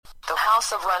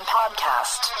House of Run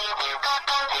podcast.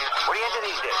 What are you into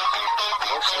these days?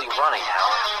 Mostly running,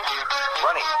 Hal.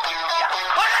 Running. Yeah.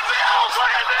 Look at Bills! Look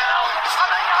at Bills!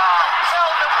 Coming on!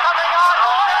 Bills is coming on!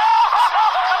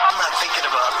 I'm not thinking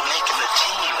about making the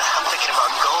team. I'm thinking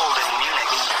about gold in Munich.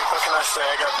 What can I say?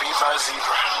 I got beat by a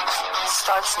zebra.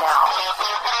 Starts now.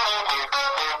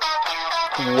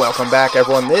 Welcome back,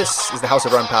 everyone. This is the House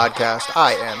of Run podcast.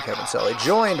 I am Kevin Sully,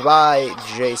 joined by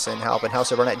Jason Halpin.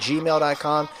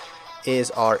 houseofrun@gmail.com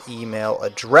is our email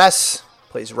address.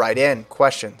 Please write in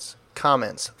questions,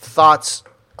 comments, thoughts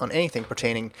on anything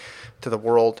pertaining to the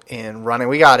world in running.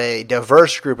 We got a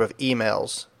diverse group of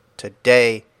emails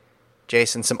today.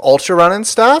 Jason, some ultra running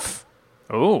stuff.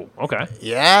 Oh, okay.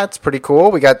 Yeah, it's pretty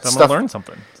cool. We got Someone stuff. learned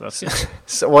something. So that's good.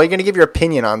 So, well, you're going to give your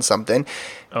opinion on something.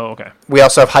 Oh, okay. We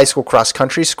also have high school cross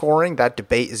country scoring. That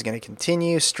debate is going to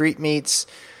continue. Street meets,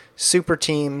 super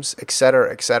teams, et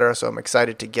cetera, et cetera. So I'm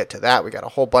excited to get to that. We got a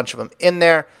whole bunch of them in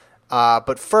there.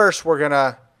 But first, we're going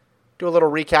to do a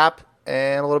little recap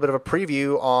and a little bit of a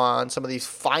preview on some of these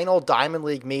final Diamond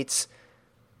League meets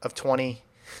of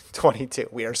 2022.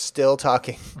 We are still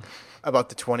talking about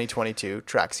the 2022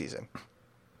 track season.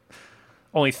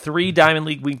 Only 3 Diamond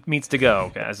League meets to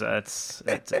go, guys. That's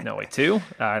no wait, 2?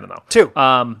 I don't know. 2.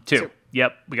 2.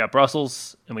 Yep. We got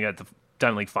Brussels and we got the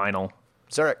Diamond League final.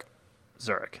 Zurich.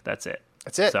 That's it.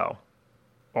 That's it. So,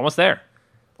 almost there.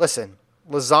 Listen,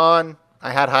 Lausanne,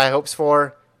 I had high hopes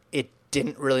for. It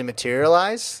didn't really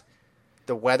materialize.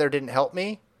 The weather didn't help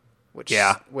me,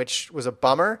 which was a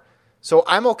bummer. So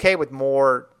I'm okay with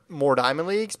more Diamond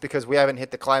Leagues because we haven't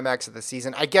hit the climax of the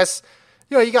season. I guess,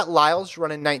 you got Lyles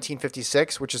running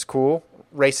 1956, which is cool.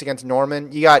 Race against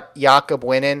Norman. You got Jakob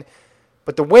winning.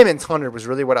 But the women's 100 was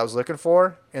really what I was looking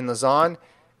for in Lausanne,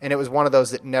 and it was one of those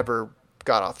that never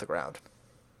got off the ground.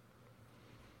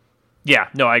 Yeah,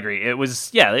 no, I agree. It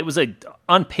was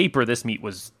on paper, this meet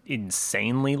was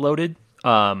insanely loaded.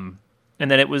 And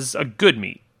then it was a good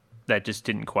meet that just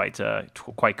didn't quite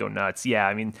go nuts. Yeah,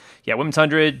 I mean, women's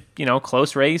 100,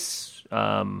 close race.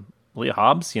 Leah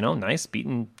Hobbs, nice,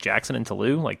 beating Jackson and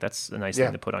Toulouse. Like, that's a nice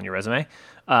thing to put on your resume.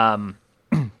 But,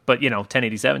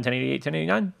 1087, 1088,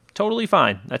 1089, totally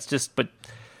fine. That's just, but,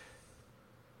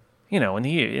 in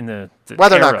the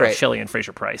weather era not great. Of Shelley and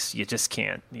Fraser-Price, you just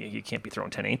can't, you can't be throwing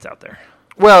 10.8s out there.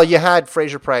 Well, you had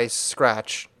Fraser-Price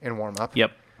scratch in warm-up.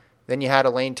 Yep. Then you had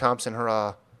Elaine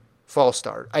Thompson-Herah false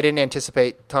start. I didn't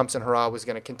anticipate Thompson-Herah was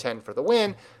going to contend for the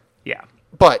win. Yeah.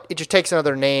 But it just takes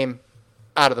another name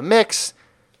out of the mix.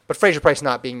 But Fraser-Price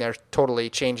not being there totally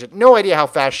changed it. No idea how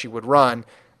fast she would run.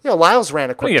 Lyles ran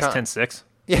a quick time. I think it's 10.6.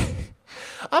 Yeah.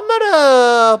 I'm going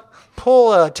to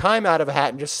pull a time out of a hat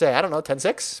and just say, I don't know,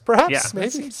 10.6 perhaps? Yeah,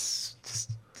 maybe.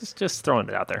 Just throwing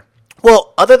it out there.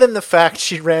 Well, other than the fact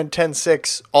she ran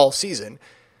 10.6 all season,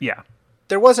 yeah,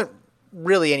 there wasn't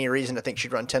really any reason to think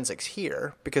she'd run 10.6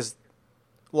 here because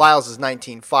Lyles'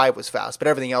 19.5 was fast, but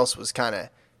everything else was kind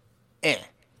of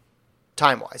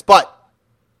time-wise. But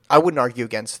I wouldn't argue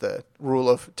against the rule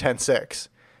of 10.6.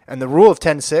 And the rule of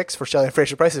 10.6 for Shelley and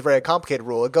Fraser-Price is a very complicated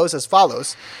rule. It goes as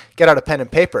follows. Get out a pen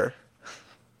and paper.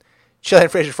 Shelley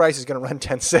and Fraser-Price is going to run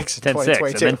 10.6 in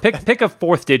 2022. And then pick a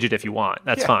fourth digit if you want.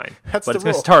 That's fine. That's but the it's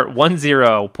going to rule.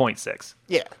 start 10.6.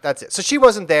 Yeah, that's it. So she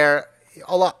wasn't there.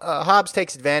 Hobbs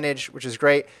takes advantage, which is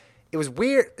great. It was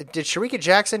weird. Did Sharika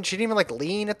Jackson, she didn't even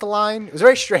lean at the line. It was a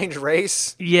very strange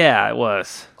race. Yeah, it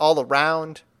was. All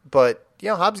around. But,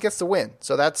 Hobbs gets the win.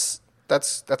 So that's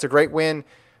a great win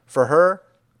for her.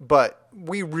 But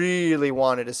we really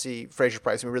wanted to see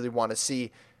Fraser-Price. We really want to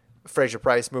see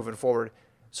Fraser-Price moving forward.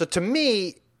 So to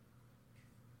me,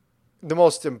 the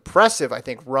most impressive, I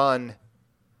think, run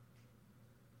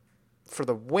for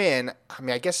the win,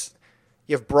 I guess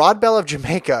you have Broadbell of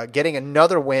Jamaica getting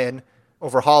another win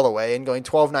over Holloway and going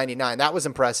 12.99. That was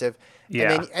impressive.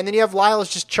 Yeah. And then you have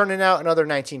Lyles just churning out another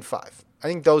 19.5. I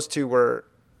think those two were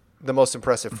the most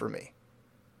impressive for me.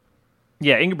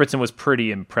 Yeah, Ingebrigtsen was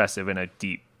pretty impressive in a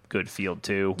deep, good field,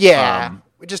 too. Yeah,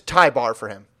 just tie bar for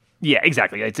him. Yeah,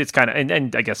 exactly. It's kind of,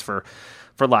 and I guess for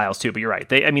Lyles, too, but you're right.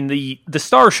 The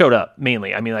stars showed up,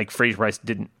 mainly. Fraser-Price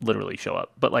didn't literally show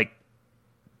up, but,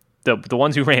 the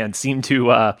ones who ran seemed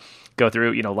to go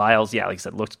through. Lyles, like I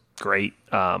said, looked great.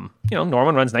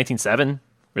 Norman runs 19.7,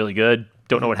 really good.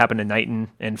 Don't know what happened to Knighton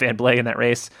and Van Bley in that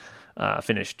race.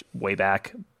 Finished way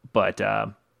back. But,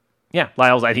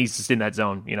 Lyles, he's just in that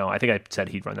zone. I think I said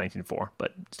he'd run 19.4,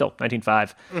 but still,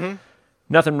 19.5. Mm-hmm.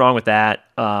 Nothing wrong with that.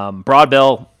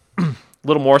 Broadbell, a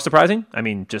little more surprising.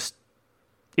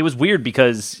 It was weird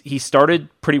because he started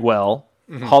pretty well.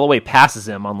 Mm-hmm. Holloway passes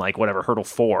him on hurdle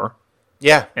 4.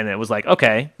 Yeah. And it was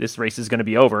okay, this race is going to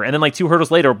be over. And then 2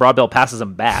 hurdles later, Broadbell passes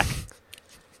him back.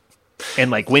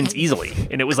 and like wins easily.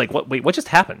 And it was like, what just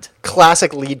happened?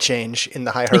 Classic lead change in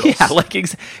the high hurdles. Yeah, like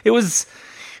it was.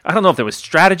 I don't know if there was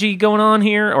strategy going on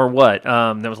here or what.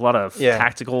 There was a lot of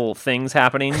tactical things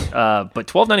happening. But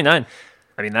 12.99.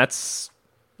 I mean, that's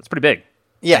pretty big.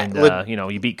 Yeah, and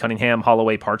you beat Cunningham,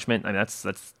 Holloway, Parchment. I mean,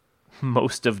 that's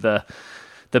most of the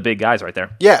big guys right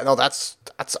there. Yeah, no, that's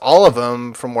all of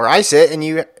them from where I sit. And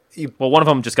you well, one of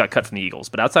them just got cut from the Eagles,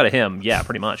 but outside of him, yeah,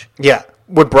 pretty much. Yeah,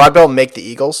 would Broadbell make the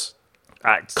Eagles?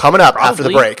 Coming up after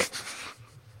the break.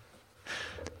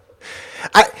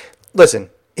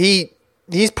 Listen,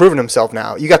 he's proven himself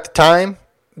now. You got the time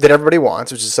that everybody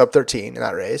wants, which is sub 13 in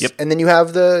that race, and then you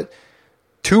have the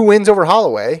 2 wins over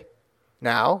Holloway.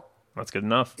 Now that's good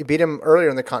enough. You beat him earlier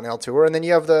in the Continental Tour, and then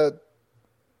you have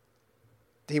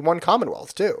he won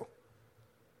Commonwealth too,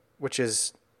 which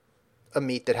is a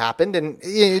meet that happened, and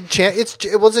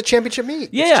it was a championship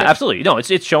meet. Yeah, absolutely. No,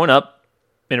 it's showing up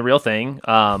in a real thing.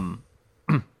 Like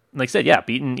I said,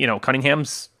 beating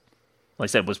Cunningham's. Like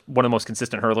I said, was one of the most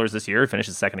consistent hurlers this year.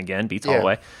 Finishes second again, beats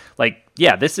Holloway. Like,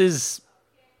 this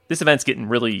event's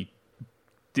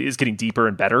getting deeper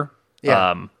and better.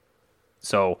 Yeah.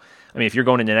 So, I mean, if you're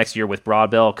going into next year with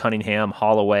Broadbell, Cunningham,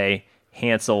 Holloway,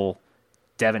 Hansel,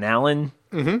 Devin Allen,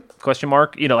 question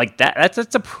mark, like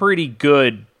that's a pretty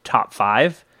good top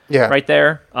 5 right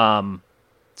there.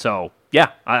 So,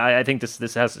 I think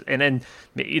this has, and then,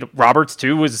 Roberts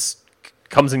too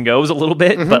comes and goes a little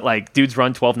bit, but like dude's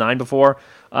run 12.9 before.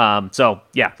 So,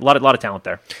 a lot of talent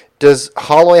there. Does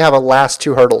Holloway have a last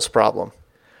 2 hurdles problem?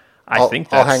 I think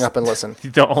that's I'll hang up and listen.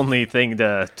 The only thing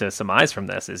to surmise from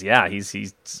this is,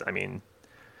 he's. I mean,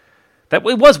 that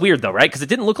it was weird though, right? Because it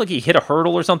didn't look like he hit a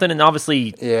hurdle or something, and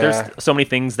obviously there's so many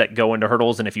things that go into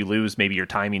hurdles, and if you lose maybe your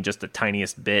timing just the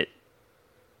tiniest bit,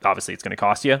 obviously it's going to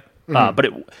cost you. But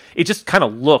it just kind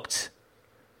of looked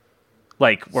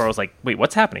like where I was like, wait,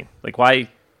 what's happening? Like, why?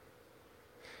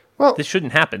 Well, this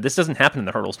shouldn't happen. This doesn't happen in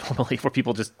the hurdles normally, where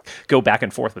people just go back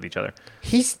and forth with each other.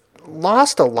 He's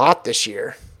lost a lot this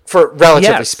year. For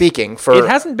relatively speaking, it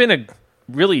hasn't been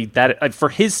really that for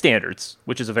his standards,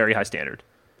 which is a very high standard.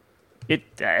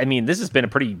 I mean, this has been a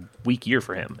pretty weak year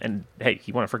for him, and hey,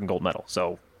 he won a freaking gold medal,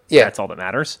 so that's all that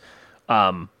matters.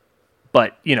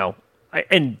 But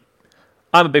I'm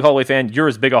a big Holloway fan. You're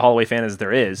as big a Holloway fan as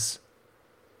there is,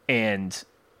 and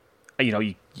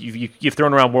you've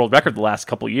thrown around world record the last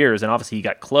couple of years, and obviously he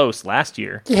got close last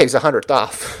year. Yeah, he's 100th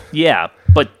off. Yeah,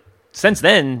 but since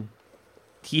then,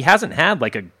 he hasn't had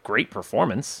like a great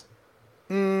performance.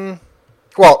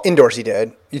 Well, indoors he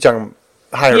did. You talking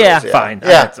higher? Yeah, fine. Yeah,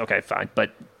 that's okay, fine.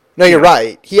 But no, you're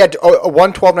right. He had a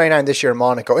 1:12.99 this year in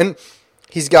Monaco, and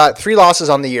he's got 3 losses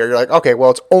on the year. You're like, okay,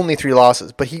 well, it's only 3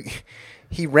 losses, but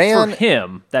he ran for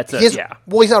him. That's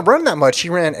Well, he's not running that much. He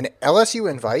ran an LSU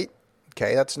invite.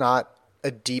 Okay, that's not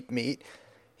a deep meet.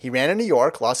 He ran in New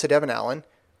York, lost to Devin Allen.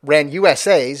 Ran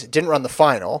USA's, didn't run the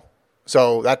final,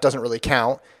 so that doesn't really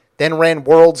count. Then ran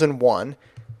Worlds and won.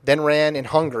 Then ran in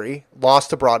Hungary,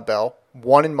 lost to Broadbell,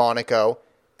 won in Monaco,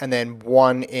 and then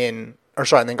and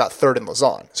then got 3rd in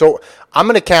Lausanne. So I'm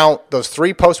going to count those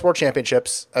 3 post-war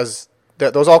championships as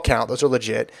those all count. Those are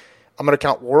legit. I'm going to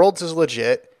count Worlds as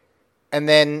legit, and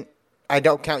then I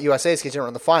don't count USA's because he didn't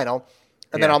run the final.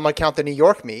 And then I'm going to count the New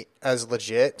York meet as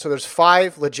legit. So there's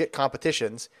 5 legit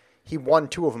competitions. He won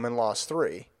 2 of them and lost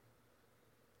 3.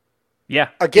 Yeah.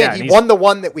 Again, he won the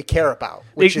one that we care about.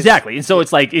 Exactly. And so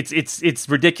it's like it's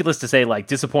ridiculous to say like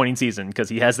disappointing season because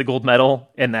he has the gold medal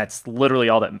and that's literally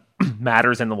all that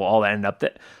matters and all that ended up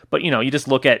that. But you just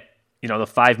look at the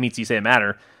 5 meets you say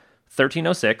matter.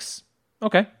 1306,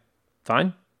 okay, fine.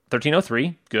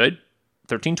 1303, good.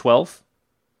 1312,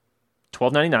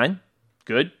 1299,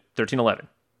 good. 1311,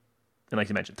 and like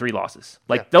you mentioned, 3 losses.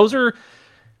 Like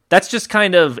that's just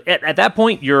kind of at that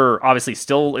point you're obviously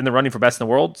still in the running for best in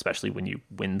the world, especially when you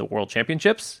win the world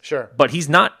championships. Sure, but he's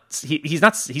not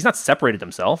separated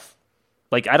himself.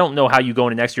 Like I don't know how you go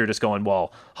into next year just going,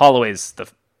 well, Holloway's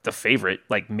the favorite.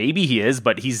 Like maybe he is,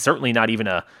 but he's certainly not even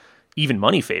a even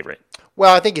money favorite.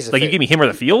 Well, I think he's you give me him or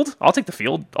the field. I'll take the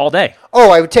field all day.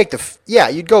 Oh, I would take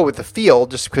you'd go with the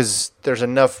field just because there's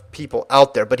enough people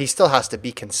out there, but he still has to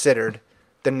be considered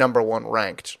the number 1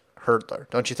 ranked hurdler,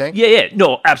 don't you think? Yeah,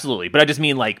 no, absolutely. But I just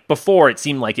mean like before it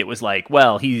seemed like it was like,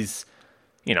 well, he's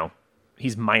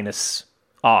minus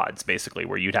odds basically,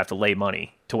 where you'd have to lay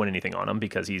money to win anything on him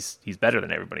because he's better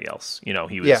than everybody else.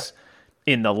 He was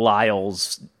in the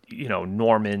Lyles,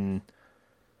 Norman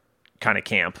kind of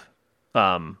camp.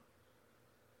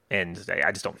 And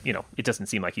I just don't, it doesn't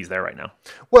seem like he's there right now.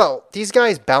 Well, these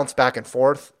guys bounce back and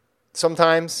forth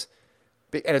sometimes,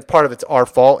 and it's part of it's our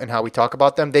fault in how we talk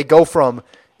about them. They go from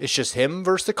it's just him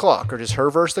versus the clock or just her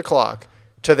versus the clock,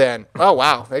 to then, oh,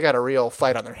 wow, they got a real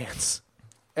fight on their hands.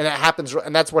 And that happens,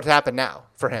 and that's what happened now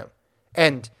for him.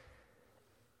 And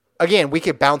again, we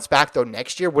could bounce back, though,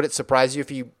 next year. Would it surprise you if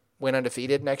he went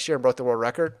undefeated next year and broke the world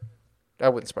record?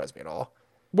 That wouldn't surprise me at all.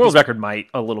 World record might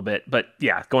a little bit, but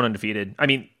yeah, going undefeated. I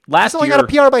mean, last He's only year... got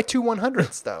a PR by 2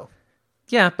 100ths, though.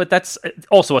 Yeah, but that's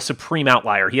also a supreme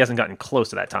outlier. He hasn't gotten close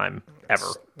to that time ever.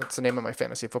 That's the name of my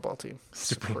fantasy football team.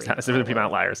 Supreme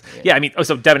outliers. Yeah, I mean,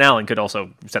 so Devin Allen could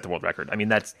also set the world record. I mean,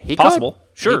 that's possible.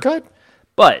 Sure. He could.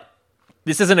 But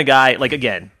this isn't a guy, like,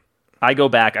 again, I go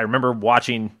back, I remember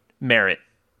watching Merritt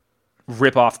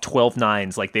rip off 12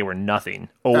 nines like they were nothing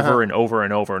over and over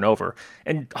and over and over.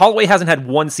 And Holloway hasn't had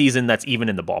one season that's even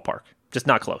in the ballpark. Just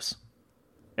not close.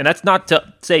 And that's not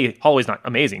to say Holloway's not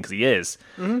amazing, because he is.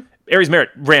 Mm-hmm. Aries Merritt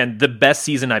ran the best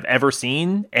season I've ever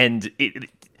seen, and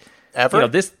ever? You know,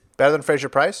 this better than Fraser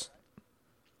Price?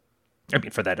 I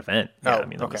mean, for that event. Yeah, I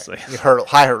mean, obviously.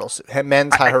 High hurdles.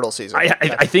 Men's high hurdle season.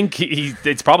 I think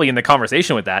it's probably in the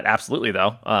conversation with that. Absolutely,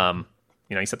 though.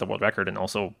 You know, he set the world record, and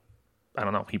also, I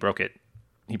don't know, he broke it.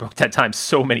 He broke that time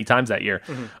so many times that year.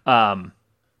 Mm-hmm.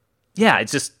 Yeah,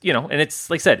 it's just, you know, and it's,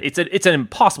 like I said, it's an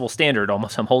impossible standard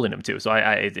almost I'm holding him to. So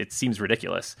it seems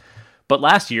ridiculous. But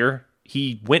last year,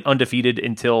 he went undefeated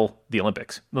until the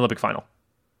Olympics, the Olympic final.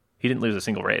 He didn't lose a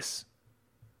single race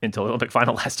until the Olympic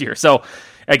final last year. So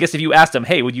I guess if you asked him,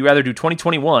 hey, would you rather do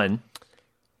 2021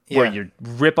 where you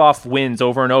rip off wins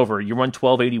over and over, you run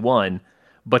 1281,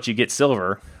 but you get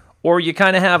silver, or you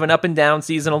kind of have an up and down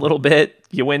season a little bit,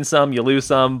 you win some, you lose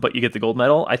some, but you get the gold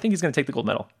medal, I think he's going to take the gold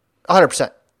medal.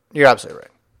 100%. You're absolutely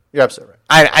right.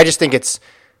 I just think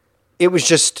it was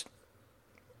just,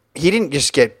 he didn't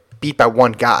just get beat by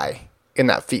one guy in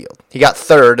that field. He got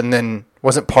third, and then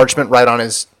wasn't Parchment right on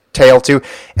his tail too?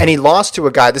 And he lost to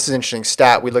a guy, this is an interesting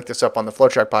stat, we looked this up on the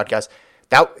FlowTrack podcast,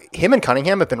 that him and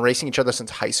Cunningham have been racing each other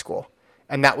since high school.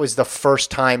 And that was the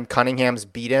first time Cunningham's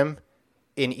beat him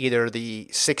in either the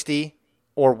 60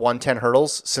 or 110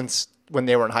 hurdles since when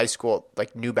they were in high school,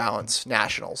 like New Balance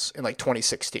Nationals in like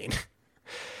 2016.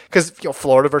 Because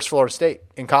Florida versus Florida State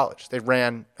in college, they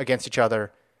ran against each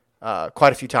other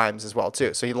quite a few times as well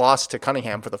too. So he lost to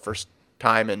Cunningham for the first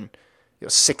time in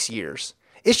 6 years.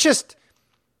 It's just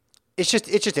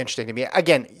interesting to me.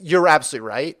 Again, you're absolutely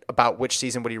right about which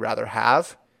season would he rather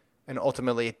have, and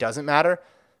ultimately it doesn't matter.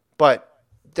 But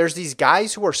there's these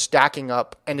guys who are stacking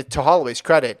up, and to Holloway's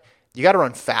credit, you got to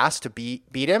run fast to beat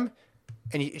him,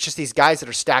 and it's just these guys that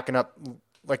are stacking up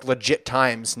like legit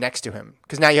times next to him.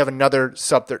 Because now you have another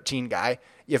sub-13 guy.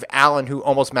 You have Allen, who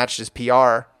almost matched his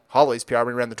PR, Holloway's PR, when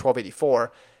he ran the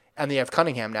 1284, and then you have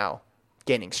Cunningham now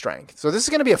gaining strength. So this is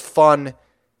going to be a fun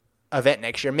event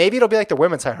next year. Maybe it'll be like the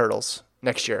women's high hurdles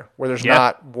next year, where there's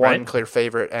not one clear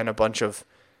favorite and a bunch of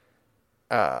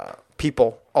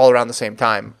people all around the same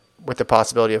time, with the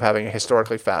possibility of having a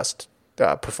historically fast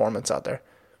performance out there.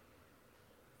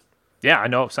 Yeah, I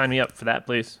know. Sign me up for that,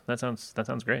 please. That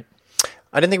sounds great.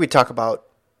 I didn't think we'd talk about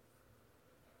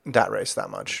that race that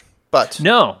much, but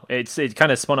no, it kind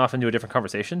of spun off into a different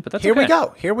conversation. But that's Here we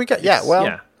go. Yeah,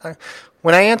 well,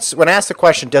 when I ask the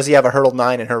question, does he have a hurdle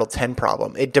 9 and hurdle 10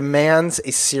 problem? It demands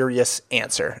a serious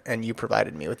answer, and you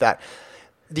provided me with that.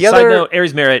 Side note: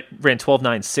 Aries Merritt ran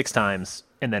 12.9 6 times,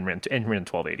 and then ran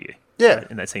 12.80. Yeah,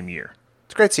 in that same year.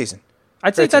 It's a great season.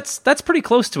 I'd say that's pretty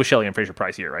close to a Shelley and Fraser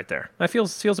Price year right there. That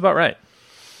feels about right.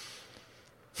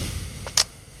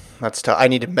 That's tough. I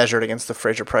need to measure it against the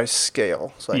Fraser Price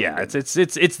scale. So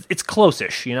it's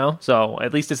close-ish, you know. So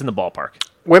at least it's in the ballpark.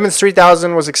 Women's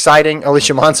 3,000 was exciting.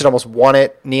 Alicia Monson almost won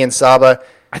it. Nian Saba.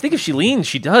 I think if she leans,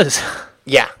 she does.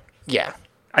 Yeah.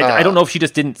 I don't know if she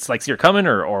just didn't see her coming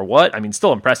or what. I mean,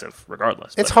 still impressive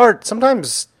regardless. It's hard.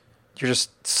 Sometimes you're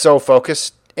just so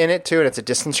focused in it too, and it's a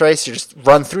distance race. You just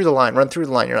run through the line. You're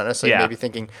not necessarily maybe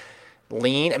thinking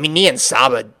lean. I mean, Nian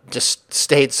Saba just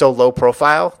stayed so low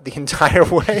profile the entire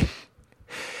way,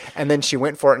 and then she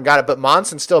went for it and got it. But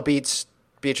Monson still beats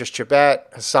Beatrice Chibet,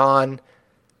 Hassan,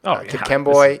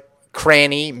 Kemboy,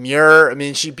 Cranny, Muir. I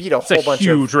mean, she beat a whole bunch of...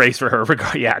 huge race for her.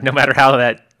 Yeah, no matter how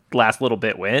that last little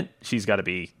bit went, she's got to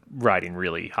be riding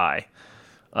really high.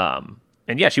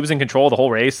 And yeah, she was in control the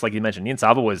whole race. Like you mentioned, Nian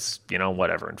Saba was, in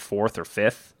 4th or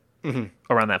 5th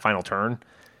around that final turn.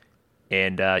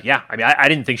 And I mean, I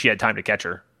didn't think she had time to catch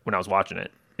her when I was watching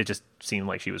it. It just seemed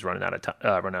like she was running out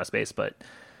of space, but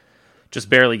just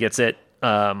barely gets it.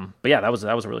 But yeah, that was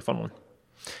a really fun one.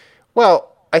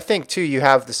 Well, I think too, you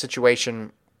have the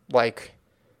situation like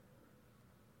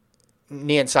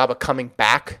Nian Saba coming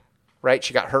back, right?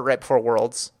 She got hurt right before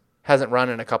Worlds. Hasn't run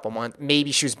in a couple months.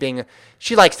 Maybe she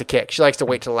likes to kick. She likes to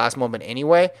wait till the last moment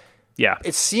anyway. Yeah.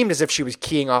 it seemed as if she was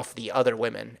keying off the other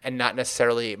women and not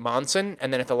necessarily Monson.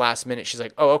 And then at the last minute, she's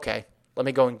like, "Oh, okay, let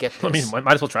me go and get this." I mean,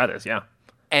 might as well try this. Yeah.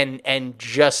 and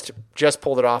just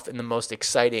pulled it off in the most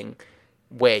exciting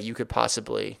way you could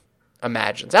possibly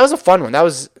imagine. So that was a fun one. That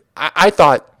was I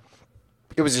thought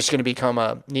it was just going to become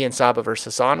a Nian Saba versus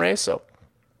Hassan race. So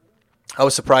I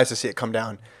was surprised to see it come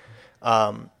down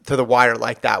to the wire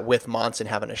like that with Monson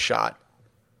having a shot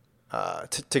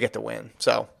to get the win.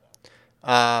 So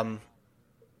anything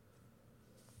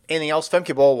else?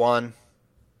 Femke Bol won.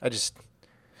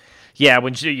 Yeah,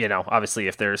 when obviously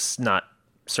if there's not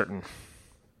certain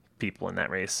people in that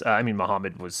race, I mean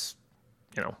Muhammad was,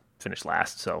 finished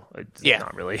last, so it's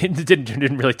not really it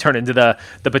didn't really turn into the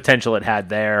potential it had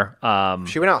there.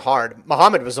 She went out hard.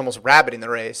 Muhammad was almost rabbiting the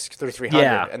race through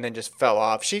 300 and then just fell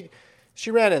off. She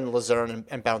ran in Luzerne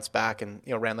and bounced back and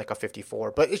ran like a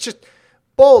 54. But it's just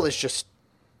Bol is just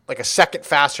like a second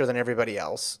faster than everybody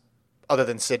else, other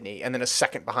than Sydney, and then a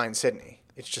second behind Sydney.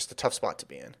 It's just a tough spot to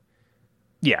be in.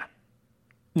 Yeah.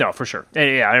 No, for sure.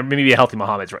 Yeah, maybe a healthy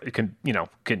Muhammad can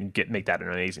make that an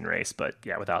amazing race, but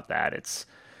yeah, without that, it's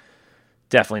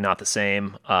definitely not the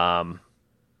same.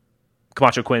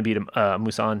 Camacho Quinn beat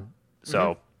Musan,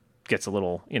 so gets a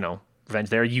little revenge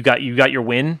there. You got your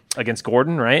win against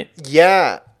Gordon, right?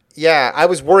 Yeah. I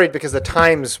was worried because the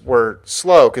times were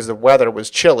slow because the weather was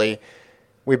chilly.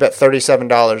 We bet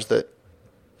 $37 that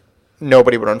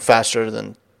nobody would run faster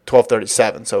than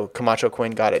 12:37. So Camacho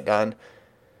Quinn got it done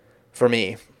for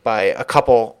me by a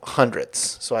couple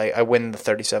hundredths. So I win the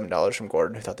 $37 from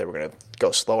Gordon, who thought they were going to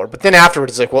go slower. But then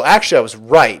afterwards, it's like, well, actually, I was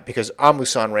right because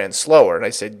Amusan ran slower. And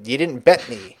I said, you didn't bet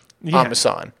me,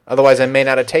 Amusan. Otherwise, I may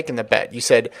not have taken the bet. You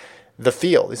said the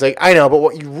field. He's like, I know, but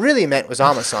what you really meant was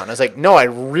Amusan. I was like, no, I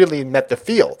really meant the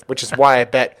field, which is why I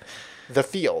bet the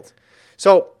field.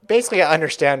 So basically, I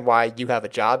understand why you have a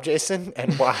job, Jason,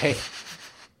 and why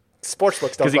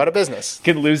sportsbooks don't go out of business.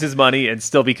 Can lose his money and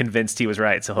still be convinced he was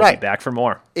right, so he'll be back for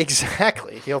more.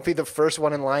 Exactly. He'll be the first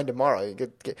one in line tomorrow.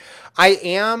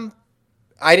 I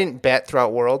didn't bet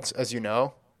throughout Worlds, as you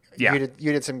know. Yeah.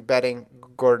 You did some betting.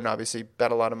 Gordon obviously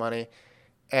bet a lot of money.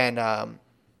 And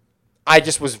I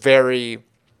just was very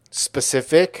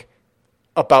specific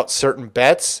about certain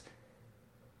bets.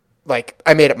 Like,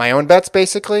 I made up my own bets,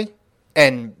 basically,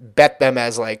 and bet them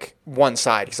as, like, one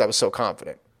side because I was so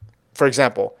confident. For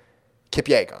example,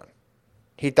 Kipyegon.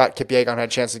 He thought Kipyegon had a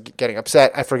chance of getting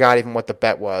upset. I forgot even what the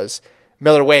bet was.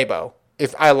 Miller Weibo.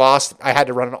 If I lost, I had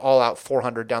to run an all-out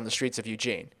 400 down the streets of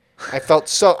Eugene.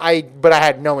 But I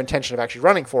had no intention of actually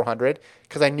running 400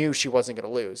 because I knew she wasn't going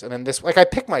to lose. And then I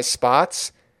picked my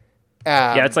spots.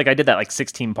 It's like I did that like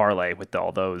 16 parlay with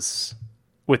all those,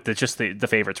 with the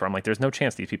favorites where I'm like, there's no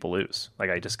chance these people lose. Like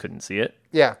I just couldn't see it.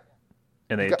 Yeah.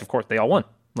 And of course, they all won.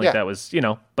 That was,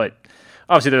 but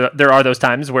obviously there are those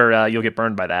times where you'll get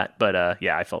burned by that. But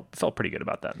I felt pretty good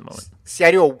about that in the moment. See,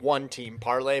 I do a one-team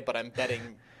parlay, but I'm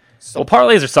betting. Well,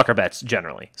 parlays are sucker bets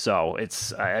generally, so it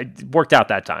worked out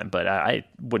that time, but I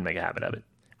wouldn't make a habit of it.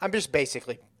 I'm just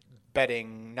basically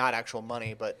betting not actual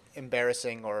money, but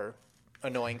embarrassing or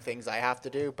annoying things I have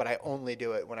to do, but I only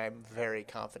do it when I'm very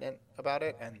confident about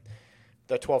it. And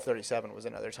the 12:37 was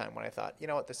another time when I thought, you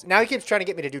know what, now he keeps trying to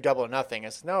get me to do double or nothing. I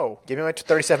said, no, give me my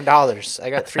 $37.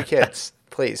 I got 3 kids.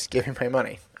 Please give me my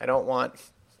money. I don't want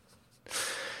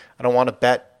to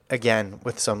bet again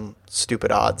with some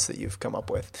stupid odds that you've come up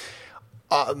with.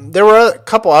 There were a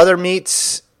couple other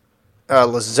meets.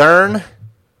 Luzerne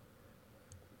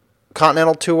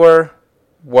Continental Tour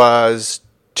was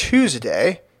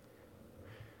Tuesday.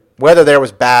 Weather there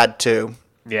was bad too.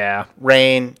 Yeah.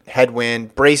 Rain,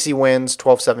 headwind. Bracy wins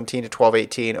 12-17 to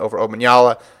 12-18 over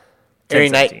Omanyala.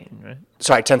 10-17, right?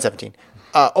 Sorry, 10-17.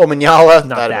 Omanyala.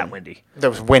 Not that windy. There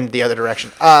was wind the other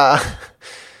direction.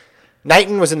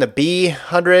 Knighton was in the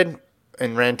B100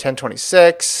 and ran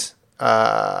 10:26.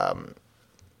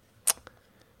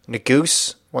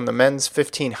 Nagoose won the men's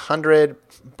 1500.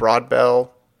 Broadbell.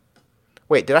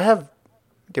 Wait,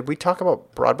 did we talk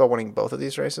about Broadbell winning both of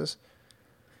these races?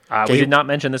 We did not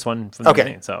mention this one from the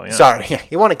beginning. So, yeah. Sorry. Yeah,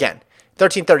 he won again.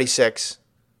 13:36.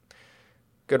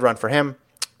 Good run for him.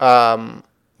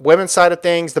 Women's side of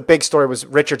things, the big story was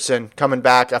Richardson coming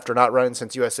back after not running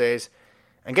since USA's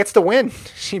and gets the win.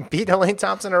 She beat Elaine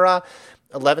Thompson-Herah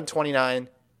 11:29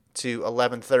 to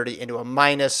 11:30 into a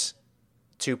minus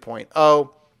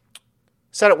 2.0.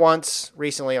 Said it once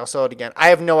recently, I'll say it again. I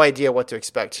have no idea what to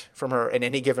expect from her in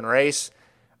any given race.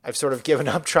 I've sort of given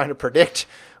up trying to predict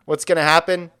what's going to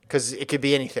happen because it could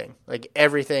be anything. Like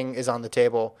everything is on the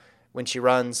table when she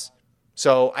runs.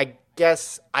 So I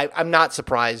guess I'm not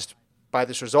surprised by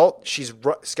this result. She's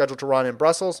scheduled to run in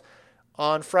Brussels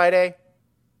on Friday.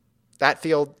 That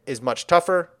field is much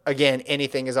tougher. Again,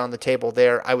 anything is on the table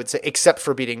there, I would say, except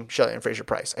for beating Shelley and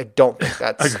Fraser-Price. I don't think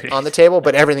that's on the table,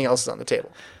 but everything else is on the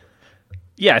table.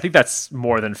 Yeah, I think that's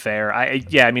more than fair.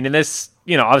 I mean, in this,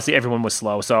 obviously everyone was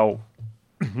slow, so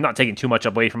I'm not taking too much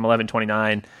away from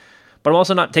 11:29, but I'm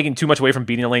also not taking too much away from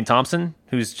beating Elaine Thompson,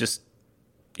 who's just,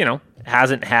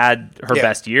 hasn't had her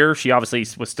best year. She obviously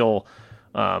was still,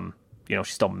 she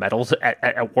still medaled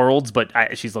at Worlds, but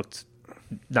she's looked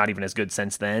not even as good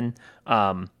since then.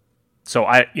 So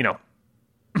I don't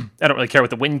really care what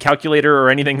the win calculator or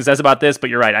anything says about this, but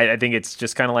you're right. I think it's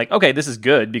just kind of like, okay, this is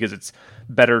good because it's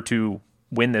better to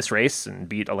win this race and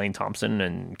beat Elaine Thompson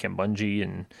and Kim Bungie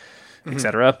and et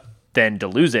cetera than to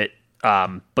lose it.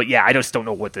 But yeah, I just don't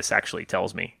know what this actually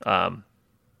tells me.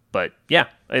 But yeah,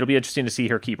 it'll be interesting to see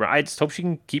her keep running. I just hope she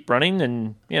can keep running,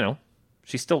 and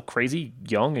she's still crazy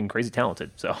young and crazy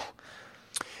talented. So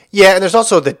yeah, and there's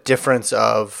also the difference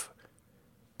of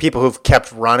people who've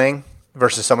kept running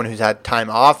versus someone who's had time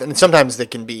off, and sometimes they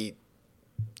can be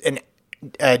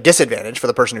a disadvantage for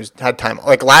the person who's had time.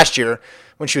 Like last year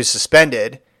when she was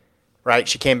suspended, right?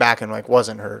 She came back and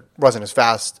wasn't as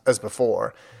fast as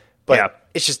before. But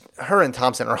it's just her and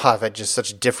Thompson have had just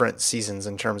such different seasons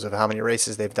in terms of how many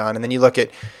races they've done. And then you look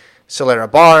at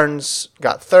Solera Barnes,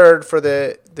 got third for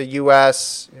the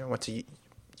U.S., went to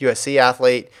USC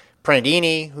athlete.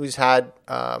 Prandini, who's had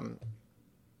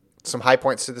some high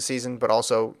points to the season, but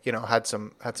also had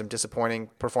some disappointing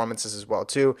performances as well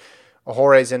too.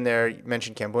 Ahore's in there. You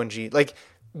mentioned Kambunji. Like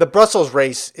the Brussels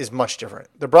race is much different.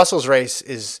 The Brussels race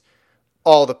is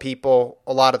a lot of people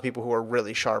who are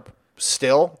really sharp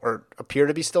still, or appear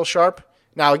to be still sharp.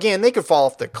 Now again, they could fall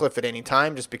off the cliff at any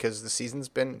time just because the season's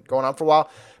been going on for a while.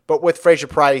 But with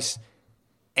Fraser-Price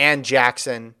and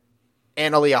Jackson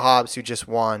and Aaliyah Hobbs, who just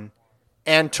won,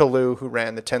 and Toulouse, who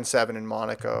ran the 10-7 in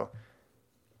Monaco,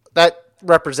 that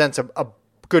represents a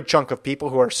good chunk of people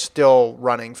who are still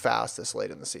running fast this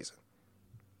late in the season.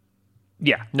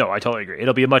 Yeah, no, I totally agree.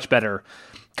 It'll be a much better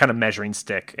kind of measuring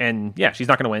stick. And yeah, she's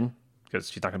not going to win because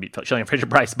she's not going to beat Shelley and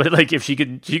Fraser-Price. But like if she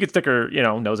could stick her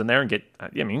nose in there and get,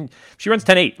 if she runs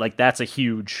 10-8, like that's a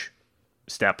huge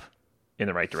step in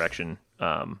the right direction.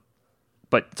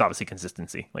 But it's obviously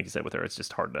consistency, like you said with her. It's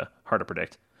just hard to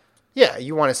predict. Yeah,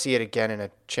 you want to see it again in a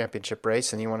championship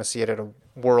race, and you want to see it at a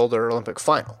world or Olympic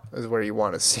final is where you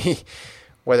want to see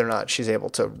whether or not she's able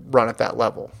to run at that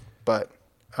level. But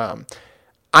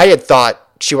I had thought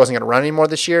she wasn't going to run anymore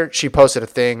this year. She posted a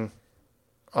thing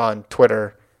on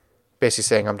Twitter basically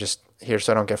saying, I'm just here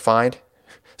so I don't get fined.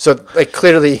 So like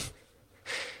clearly,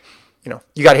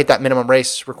 you got to hit that minimum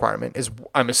race requirement.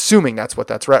 I'm assuming that's what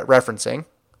that's referencing,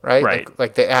 right? Right.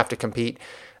 Like they have to compete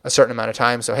a certain amount of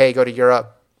time. So, hey, go to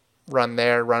Europe, run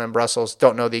there, run in Brussels.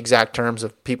 Don't know the exact terms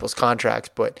of people's contracts,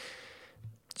 but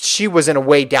she was in a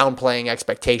way downplaying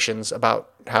expectations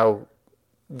about how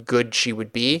good she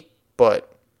would be.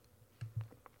 But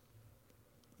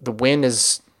the win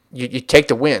is, you take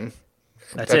the win.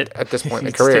 That's it. At this point in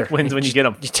the You career. take wins when you get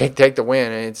them. You take the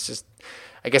win, and it's just,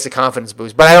 I guess, a confidence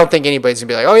boost. But I don't think anybody's going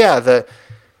to be like, oh,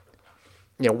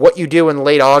 yeah, what you do in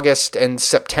late August and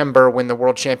September when the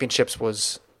World Championships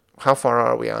was, how far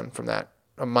are we on from that?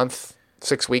 A month,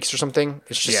 6 weeks or something?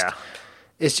 It's just,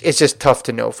 it's just tough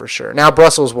to know for sure. Now,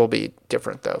 Brussels will be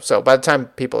different, though. So by the time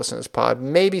people listen to this pod,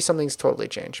 maybe something's totally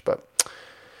changed. But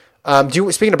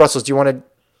speaking of Brussels, do you want to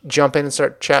jump in and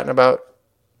start chatting about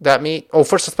that meet? Oh,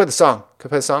 first, let's play the song. Can we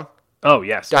play the song? Oh,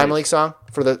 yes. Diamond League song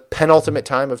for the penultimate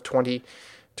time of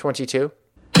 2022.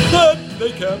 Then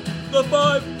they kept the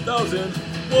 5,000.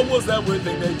 What was that weird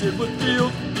thing they did with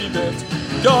field events?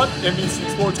 Got NBC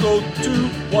Sports Gold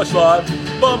to watch live.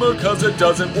 Bummer cause it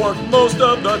doesn't work most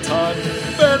of the time.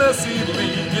 Fantasy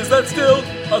League, is that still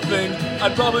a thing? I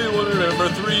probably would remember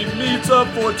 3 meets of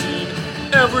 14.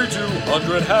 Every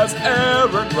 200 has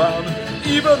Aaron Brown,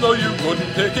 even though you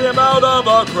couldn't pick him out of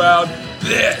a crowd.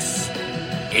 This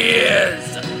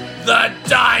is the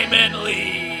Diamond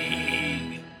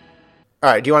League.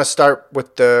 All right, do you want to start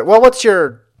with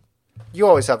you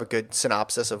always have a good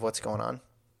synopsis of what's going on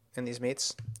in these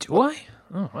meets. Do I?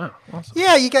 Oh, wow. Awesome.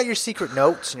 Yeah, you got your secret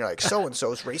notes, and you're like,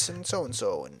 so-and-so's racing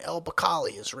so-and-so, and El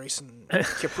Bacali is racing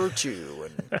Kipruchu,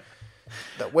 and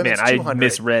the women's 200. I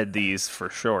misread these for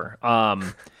sure.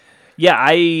 Yeah,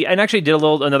 I actually did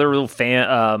another little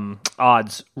fan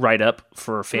odds write-up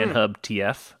for FanHub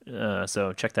TF,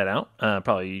 so check that out.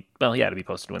 It'll be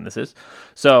posted when this is.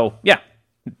 So, yeah,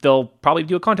 they'll probably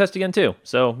do a contest again, too,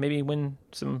 so maybe win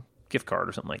some gift card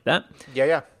or something like that.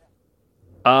 Yeah.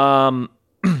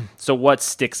 So what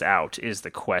sticks out is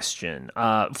the question.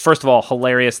 First of all,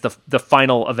 hilarious. The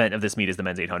final event of this meet is the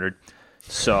men's 800.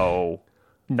 So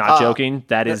Not joking.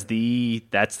 That's the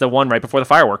one right before the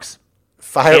fireworks.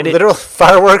 Literal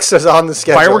fireworks is on the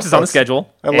schedule. Fireworks is on the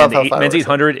schedule. I love how men's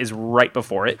 800 is right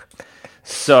before it.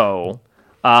 So,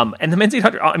 and the men's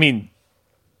 800. I mean,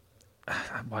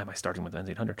 why am I starting with men's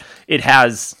 800? It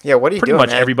has what are you pretty doing, much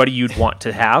man? everybody you'd want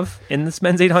to have in this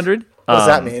men's 800. What does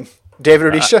that mean?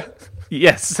 David Rudisha?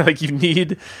 Yes, like you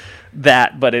need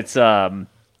that, but it's I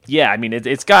mean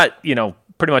it's got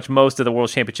pretty much most of the World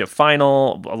Championship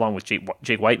final along with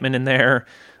Jake Whiteman in there.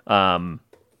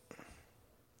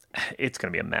 It's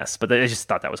gonna be a mess, but I just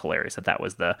thought that was hilarious that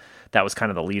was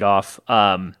kind of the lead off.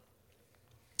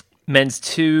 Men's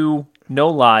 2, no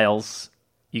Lyles.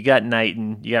 You got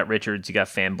Knighton, you got Richards, you got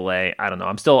Famblay. I don't know.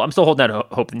 I'm still holding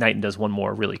out hope that Knighton does one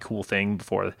more really cool thing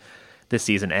before this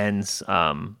season ends.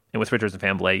 And with Richards and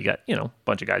Famblay, you got a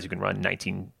bunch of guys who can run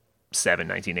 19.7,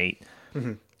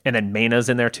 19.8, and then Mena's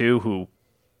in there too, who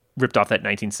ripped off that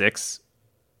 19.6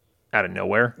 out of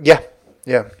nowhere. Yeah.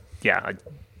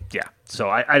 So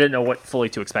I didn't know what fully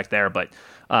to expect there, but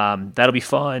that'll be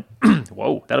fun.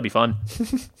 Whoa, that'll be fun.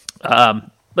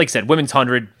 Like I said, women's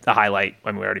 100, the highlight.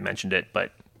 I mean, we already mentioned it,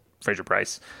 but Fraser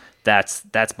Price, that's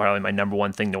probably my number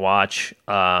one thing to watch.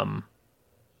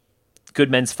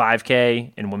 Good men's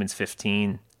 5K and women's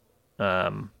 15.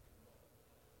 Men's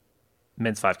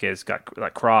 5K has got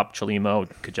like Krop, Chalimo,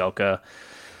 Kajelka,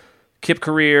 Kip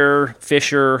Career,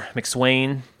 Fisher,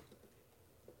 McSwain.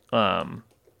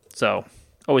 So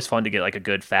always fun to get like a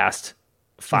good fast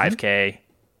 5K.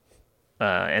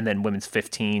 And then women's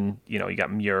 15, you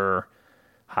got Muir,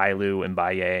 Hailu, and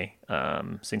Baye,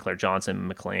 Sinclair Johnson,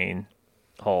 McLean,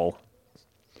 Hull.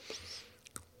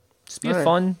 Just be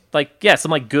fun. Like,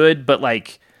 some like good, but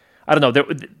like, I don't know.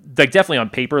 Like definitely on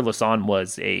paper, Lausanne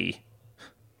was a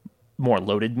more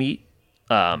loaded meet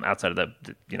outside of the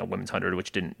women's 100,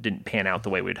 which didn't pan out the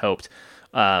way we'd hoped.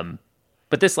 But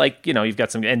this, like, you've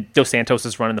got some, and Dos Santos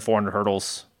is running the 400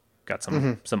 hurdles. Got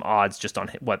some odds just on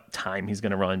what time he's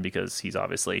going to run because he's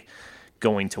obviously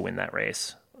going to win that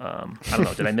race. I don't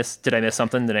know. Did I miss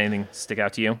something? Did anything stick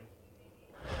out to you?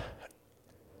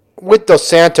 With Dos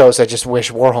Santos, I just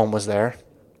wish Warholm was there.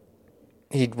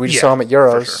 We just saw him at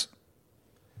Euros. Sure.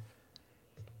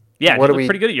 Yeah, he looked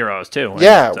pretty good at Euros too.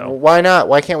 Yeah, so. Why not?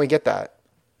 Why can't we get that?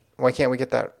 Why can't we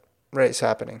get that race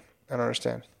happening? I don't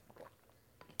understand.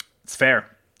 It's fair.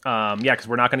 Because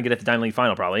we're not going to get it at the Diamond League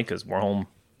final probably because Warholm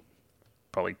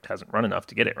probably hasn't run enough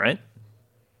to get it, right?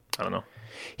 I don't know.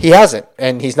 He hasn't,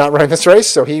 and he's not running this race,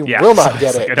 so he will not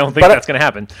get it. I don't think that's going to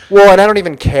happen. Well, and I don't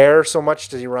even care so much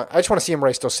does he run. I just want to see him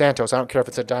race Dos Santos. I don't care if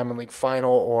it's a Diamond League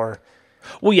final or...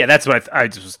 Well, yeah, that's what I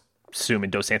just was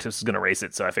assuming Dos Santos is going to race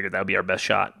it, so I figured that would be our best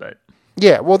shot. But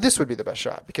yeah, well, this would be the best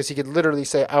shot because he could literally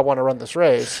say, I want to run this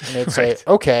race, and they'd say,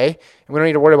 okay, and we don't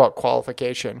need to worry about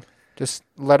qualification. Just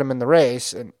let him in the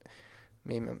race, and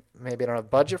maybe I don't have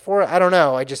budget for it. I don't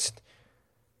know. I was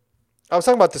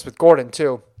talking about this with Gordon,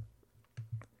 too.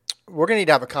 We're going to need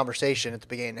to have a conversation at the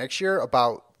beginning of next year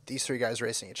about these three guys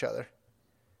racing each other.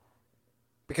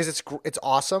 Because it's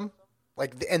awesome.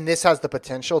 Like, and this has the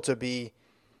potential to be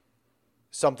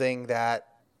something that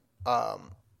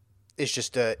is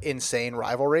just an insane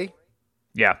rivalry.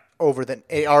 Yeah.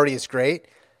 It already is great.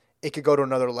 It could go to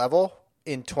another level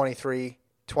in 23,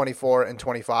 24, and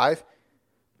 25.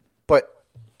 But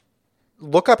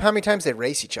look up how many times they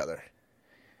race each other.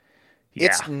 Yeah,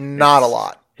 it's not a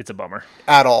lot. It's a bummer.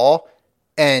 At all.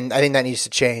 And I think that needs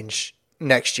to change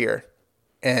next year.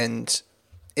 And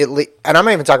I'm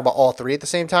not even talking about all three at the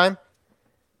same time.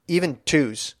 Even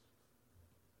twos.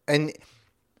 And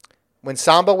when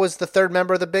Samba was the third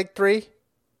member of the Big Three,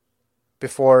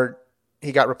 before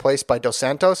he got replaced by Dos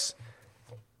Santos,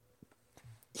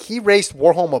 he raced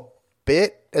Warholm a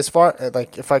bit, as far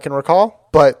like if I can recall,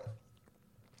 but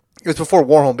it was before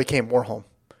Warholm became Warholm.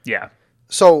 Yeah.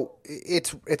 So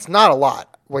it's not a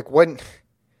lot. Like it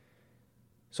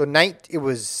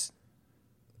was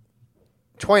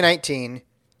 2019.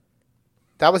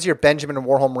 That was your Benjamin and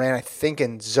Warholm ran, I think,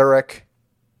 in Zurich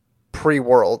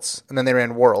pre-Worlds, and then they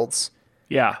ran Worlds.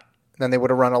 Yeah. And then they would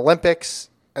have run Olympics,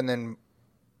 and then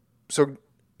so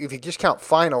if you just count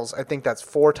finals, I think that's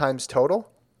 4 times total.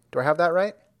 Do I have that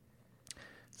right?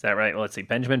 Is that right? Well, let's see.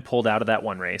 Benjamin pulled out of that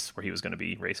one race where he was going to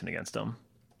be racing against him.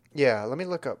 Yeah, let me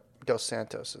look up Dos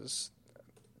Santos's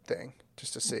thing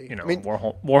just to see.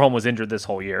 Warholm was injured this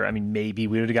whole year. I mean, maybe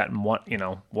we would have gotten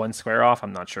one square off.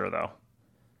 I'm not sure though.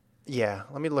 Yeah,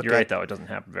 let me look. You're right though; it doesn't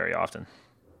happen very often.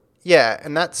 Yeah,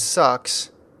 and that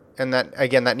sucks. And that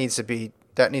again, that needs to be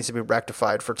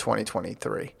rectified for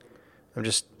 2023. I'm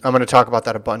going to talk about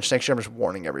that a bunch next year. I'm just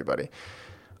warning everybody.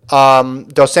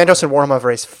 Dos Santos and Warholm have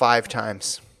raced 5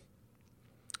 times,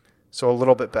 so a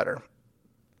little bit better.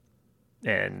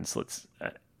 And so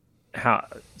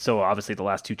so obviously the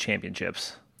last two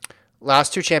championships.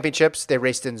 Last two championships, they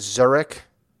raced in Zurich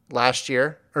last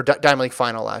year, or Diamond League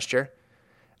final last year.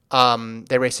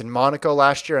 They raced in Monaco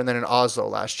last year, and then in Oslo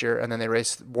last year, and then they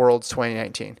raced Worlds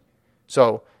 2019.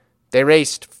 So they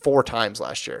raced 4 times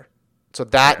last year. So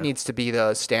that needs to be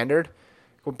the standard.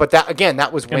 But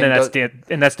that was when.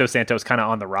 And that's Dos Santos kind of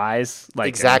on the rise. Like,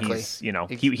 exactly.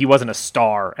 He wasn't a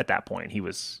star at that point. He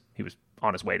was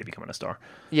on his way to becoming a star.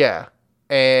 Yeah.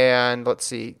 And let's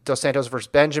see, Dos Santos versus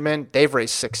Benjamin, they've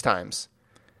raced 6 times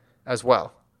as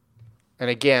well. And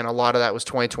again, a lot of that was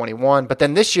 2021. But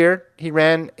then this year, he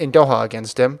ran in Doha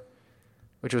against him,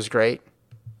 which was great.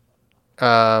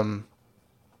 But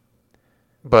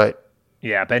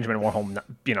yeah, Benjamin Warholm,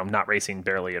 not racing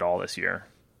barely at all this year.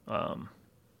 That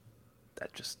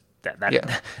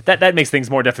makes things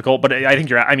more difficult. But I think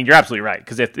you're absolutely right,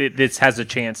 because if this has a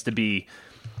chance to be,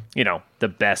 the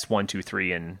best 1, 2,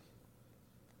 3 in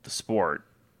the sport,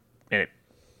 and it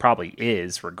probably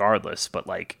is regardless, but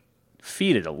like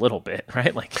feed it a little bit,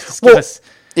 right? Like give us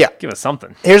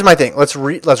something. Here's my thing. Let's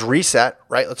reset,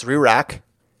 right? Let's re-rack.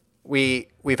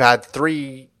 We've had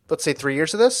 3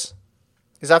 years of this.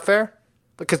 Is that fair?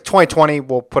 Because 2020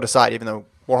 we'll put aside, even though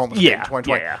Warholm was in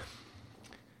 2020. Yeah.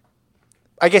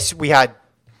 I guess we had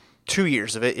 2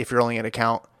 years of it if you're only going to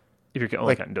count. If you're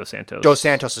only counting Dos Santos. Dos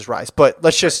Santos' rise. But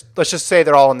let's just say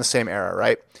they're all in the same era,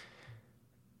 right?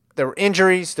 There were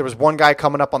injuries. There was one guy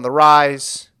coming up on the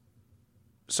rise.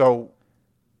 So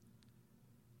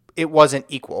it wasn't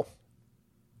equal,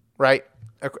 right?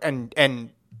 And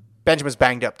Benjamin's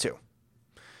banged up too.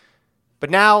 But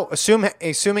now,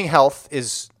 assuming health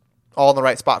is all in the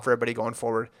right spot for everybody going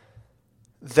forward,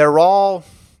 they're all,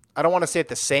 I don't want to say at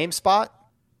the same spot,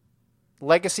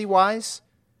 legacy-wise,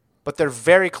 but they're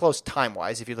very close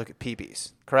time-wise if you look at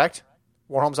PBs, correct?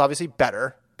 Warholm's obviously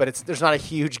better, but there's not a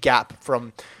huge gap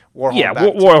from Warholm. Yeah,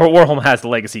 Warholm has the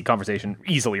legacy conversation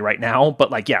easily right now,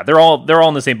 but they're all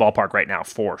in the same ballpark right now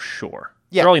for sure.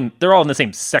 Yeah, they're all in the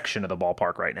same section of the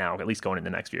ballpark right now, at least going into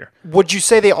next year. Would you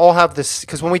say they all have this?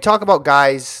 Because when we talk about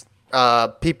guys,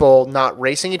 people not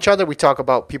racing each other, we talk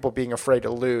about people being afraid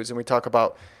to lose, and we talk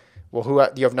about,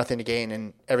 you have nothing to gain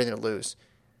and everything to lose.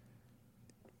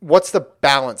 What's the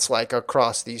balance like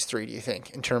across these 3, do you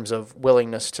think, in terms of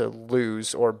willingness to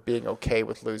lose or being okay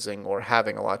with losing or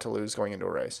having a lot to lose going into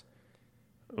a race?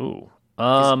 Ooh.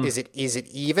 Is it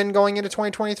even going into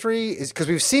 2023? Because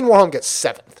we've seen Warholm get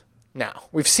 7th now.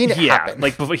 We've seen it happen.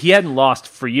 Before, he hadn't lost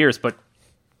for years, but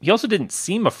he also didn't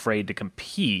seem afraid to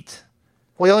compete.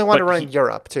 Well, he only wanted to run in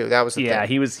Europe, too. That was the thing. Yeah,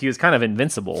 he was kind of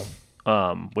invincible,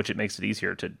 which it makes it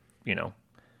easier to,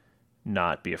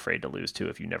 not be afraid to lose too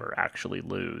if you never actually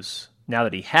lose. Now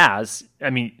that he has,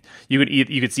 you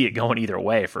could see it going either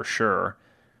way for sure.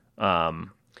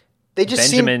 They just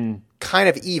seem kind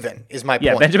of even, is my point.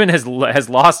 Yeah, Benjamin has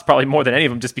lost probably more than any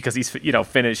of them just because he's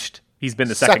finished. He's been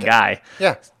the second guy,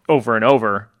 over and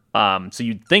over. So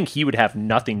you'd think he would have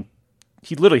nothing.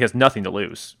 He literally has nothing to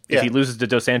lose. If he loses to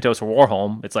Dos Santos or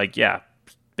Warholm, it's like,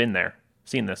 been there,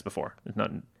 seen this before. There's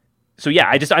nothing. So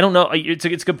I don't know. It's a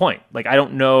good point. I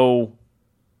don't know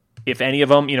if any of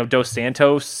them, Dos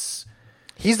Santos.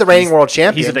 He's the reigning world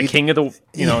champion. He's the king of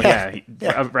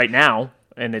the, right now.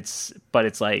 And it's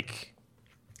like,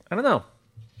 I don't know.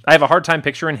 I have a hard time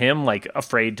picturing him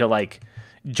afraid to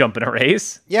jump in a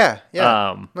race. Yeah.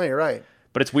 No, you're right.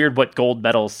 But it's weird what gold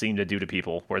medals seem to do to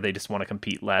people, where they just want to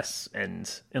compete less.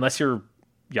 And unless you're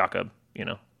Jakob,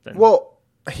 then. Well,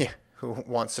 who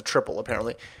wants to triple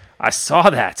apparently? I saw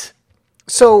that.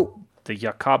 So the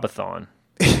Jakobathon.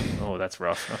 Oh, that's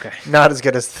rough. Okay. Not as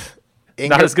good as the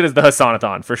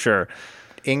Hassanathon for sure.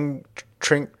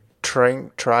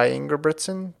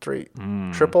 Triangle-Britzen?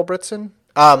 Triple Britzen?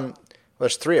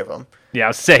 There's 3 of them. Yeah, I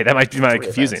was say that might be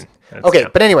confusing. Okay,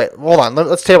 but anyway, hold on.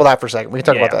 Let's table that for a second. We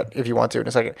can talk about that if you want to in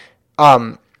a second. I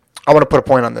want to put a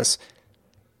point on this.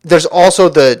 There's also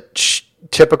the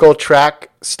typical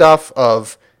track stuff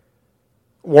of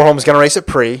Warholm's going to race at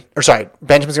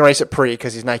Benjamin's going to race at Pre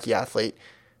because he's a Nike athlete.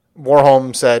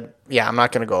 Warholm said, I'm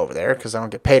not going to go over there because I don't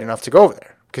get paid enough to go over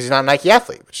there because he's not a Nike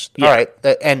athlete. All right.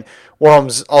 And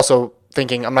Warholm's also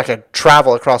thinking, I'm not going to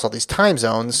travel across all these time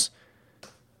zones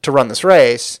to run this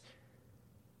race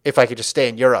if I could just stay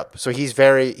in Europe. So he's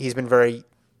been very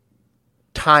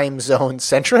time zone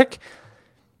centric.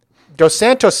 Dos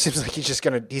Santos seems like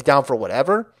he's down for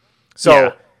whatever.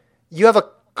 So you have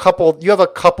a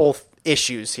couple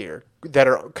issues here that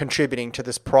are contributing to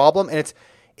this problem, and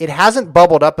it hasn't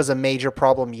bubbled up as a major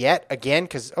problem yet. Again,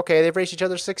 because they've raced each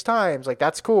other 6 times,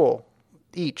 that's cool,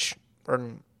 each. Or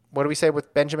what do we say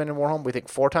with Benjamin and Warholm? We think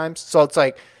 4 times. So it's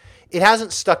it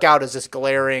hasn't stuck out as this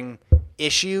glaring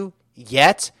issue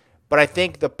yet, but I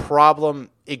think the problem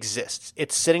exists.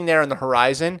 It's sitting there on the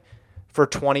horizon for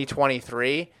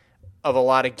 2023 of a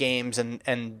lot of games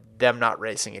and them not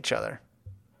racing each other.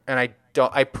 And I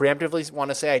preemptively want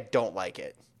to say I don't like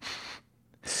it.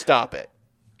 Stop it.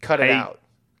 Cut it out.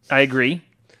 I agree.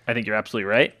 I think you're absolutely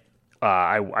right.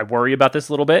 I worry about this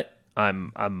a little bit.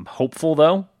 I'm hopeful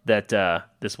though that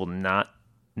this will not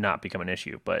become an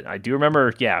issue. But I do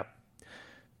remember,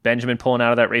 Benjamin pulling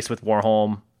out of that race with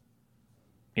Warholm.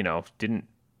 Didn't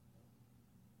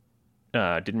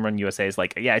run USA's.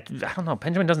 I don't know.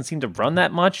 Benjamin doesn't seem to run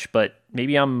that much, but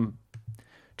maybe I'm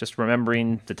just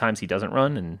remembering the times he doesn't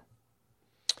run. And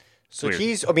so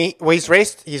he's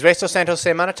raced Dos Santos the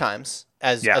same amount of times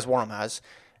as Warholm has,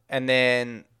 and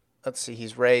then let's see,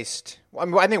 he's raced.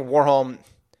 I think Warholm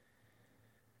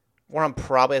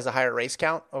probably has a higher race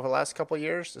count over the last couple of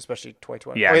years, especially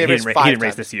 2020. Yeah, he didn't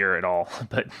race this year at all,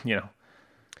 but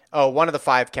Oh, one of the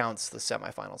 5 counts the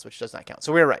semifinals, which does not count.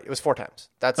 So we were right. It was 4 times.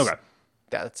 That's okay.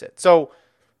 Yeah, that's it. So,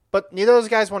 but neither of those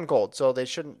guys won gold, so they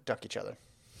shouldn't duck each other.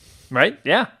 Right?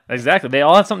 Yeah, exactly. They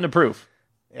all have something to prove.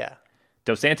 Yeah.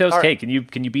 Dos Santos, hey, can you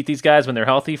beat these guys when they're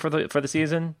healthy for the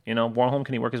season? Warholm,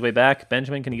 can he work his way back?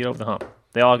 Benjamin, can he get over the hump?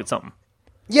 They all get something.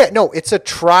 Yeah, no, it's a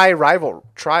rivalry.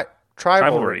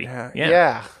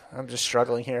 Yeah. I'm just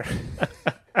struggling here.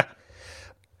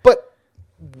 But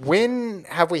when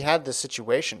have we had this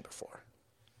situation before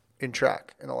in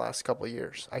track in the last couple of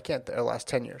years? The last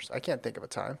 10 years. I can't think of a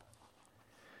time.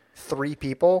 3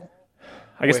 people.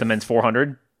 I guess the men's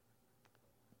 400.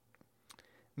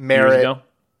 Merritt,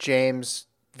 James,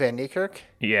 Van Niekerk.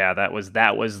 Yeah, that was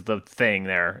the thing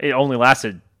there. It only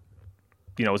lasted,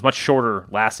 it was much shorter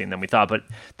lasting than we thought, but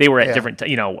they were at different,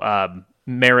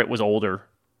 Merritt was older.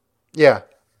 Yeah.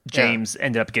 James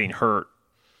ended up getting hurt,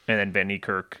 and then Van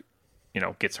Niekerk,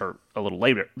 gets hurt a little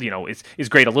later. Is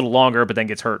great a little longer, but then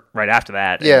gets hurt right after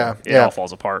that. Yeah. It all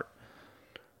falls apart.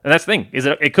 And that's the thing, is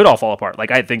it could all fall apart.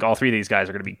 I think all 3 of these guys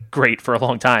are going to be great for a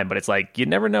long time, but it's you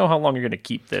never know how long you're going to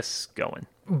keep this going.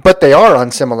 But they are on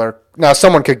similar. Now,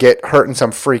 someone could get hurt in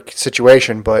some freak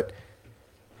situation, but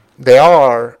they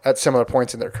are at similar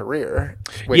points in their career.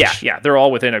 Yeah, they're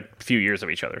all within a few years of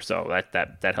each other, so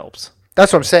that helps.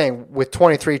 That's what I'm saying. With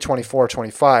 23, 24,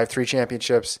 25, 3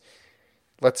 championships,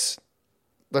 let's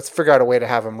figure out a way to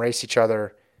have them race each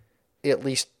other at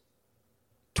least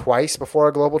twice before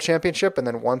a global championship and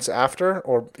then once after,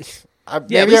 or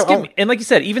and like you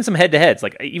said, even some head-to-heads.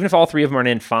 Even if all 3 of them are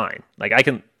in, fine.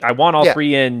 I want all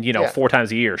 3 in, 4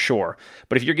 times a year, sure.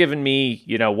 But if you're giving me,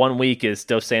 1 week is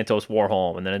Dos Santos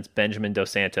Warholm, and then it's Benjamin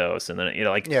Dos Santos, and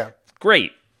then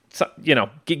great. So,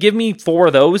 give me 4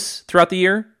 of those throughout the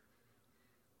year,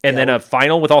 and then a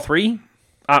final with all 3.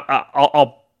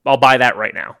 I'll buy that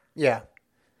right now. Yeah,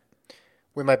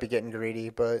 we might be getting greedy,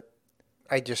 but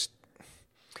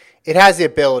it has the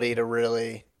ability to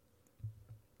really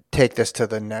take this to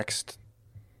the next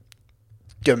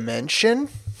dimension.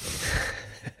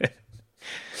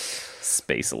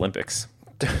 Space Olympics.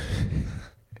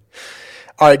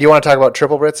 All right, do you want to talk about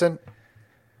Triple Britson?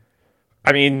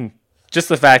 I mean, just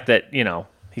the fact that,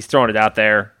 he's throwing it out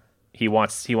there. He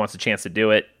wants a chance to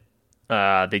do it.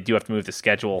 They do have to move the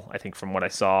schedule, I think, from what I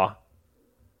saw.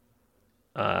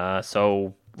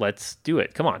 So let's do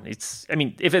it. Come on.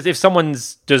 If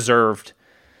someone's deserved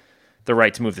the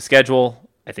right to move the schedule,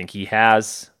 I think he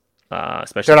has.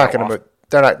 Especially they're not going to move.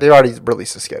 They're not. They already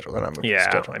released the schedule. They're not moving the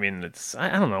schedule.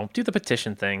 I don't know. Do the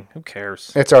petition thing. Who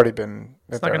cares? It's already been.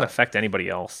 It's not going to affect anybody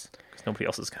else because nobody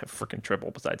else is going to freaking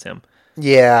triple besides him.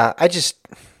 Yeah,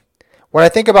 when I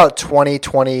think about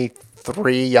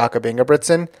 2023 Jakob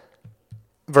Ingebrigtsen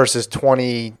versus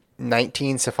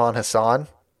 2019 Sifan Hassan,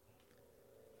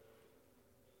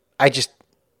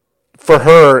 for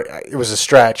her, it was a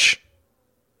stretch.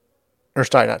 Or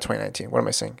sorry, not 2019. What am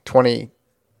I saying?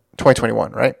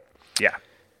 2021, right? Yeah.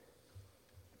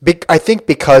 I think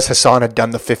because Hassan had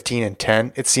done the 15 and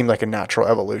 10, it seemed like a natural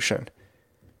evolution.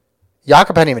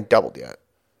 Jakob hadn't even doubled yet.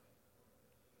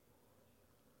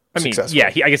 I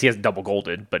guess he has double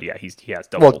golded, but yeah, he has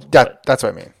doubled. Well, that's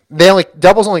what I mean.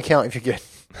 Doubles only count if you get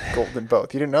gold in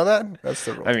both. You didn't know that? That's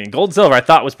the rule. Gold and silver I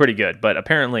thought was pretty good, but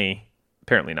apparently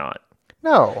not.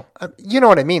 No, you know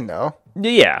what I mean, though.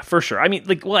 Yeah, for sure. I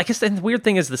guess the weird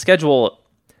thing is the schedule.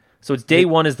 So it's day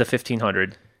 1 is the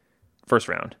 1500 first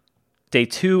round. Day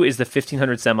 2 is the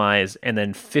 1500 semis, and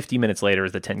then 50 minutes later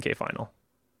is the 10K final.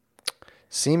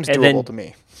 Seems doable to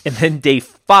me. And then day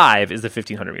 5 is the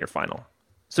 1500 meter final.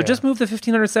 So just move the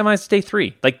 1500 semis to day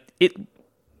 3.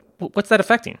 What's that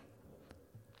affecting?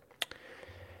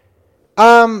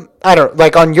 I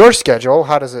don't on your schedule.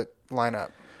 How does it line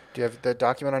up? Do you have the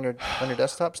document on your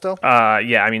desktop still?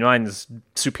 Yeah, I mean, mine's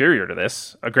superior to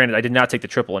this. Granted, I did not take the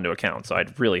triple into account, so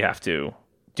I'd really have to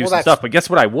do some stuff. But guess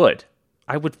what I would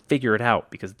figure it out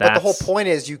because that's... But the whole point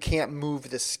is you can't move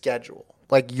the schedule.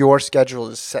 Like, your schedule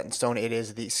is set in stone. It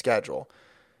is the schedule.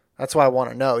 That's why I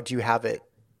want to know. Do you have it?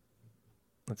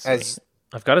 Let's see.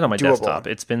 I've got it on my doable. desktop.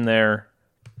 It's been there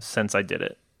since I did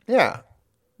it. Yeah.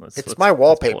 It's my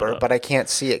wallpaper, but I can't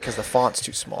see it because the font's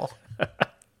too small.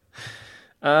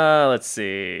 Let's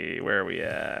see. Where are we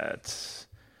at?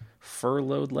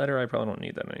 Furloughed letter? I probably don't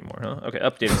need that anymore, huh? Okay,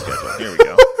 updated schedule. Here we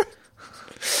go.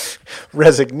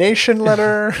 Resignation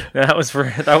letter. That was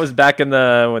back in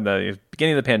the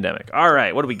beginning of the pandemic. All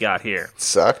right, what do we got here?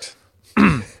 Sucked.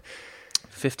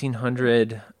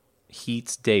 1500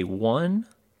 heats day 1.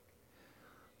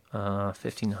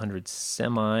 1500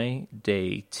 semi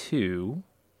day 2.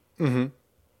 Mm-hmm.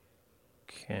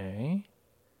 Okay.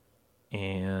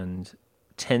 And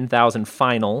 10,000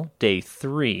 final day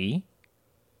 3.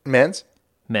 Men's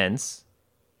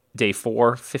day 4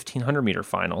 1500 meter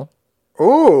final.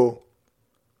 Ooh.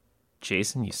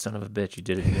 Jason, you son of a bitch, you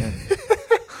did it again.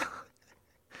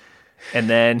 And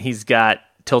then he's got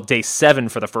till day 7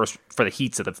 for the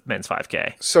heats of the men's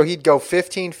 5K. So he'd go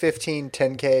 15, 15,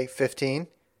 10K, 15.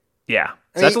 Yeah.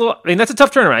 So that's a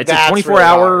tough turnaround. It's a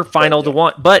 24-hour really final to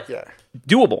one, but yeah.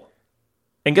 Doable.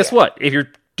 And guess what? If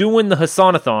you're doing the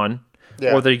Hassanathon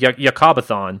or the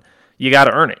Yakabathon, you got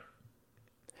to earn it.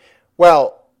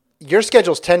 Well, your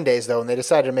schedule's 10 days, though, and they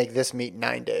decided to make this meet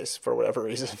 9 days for whatever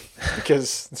reason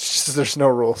because there's no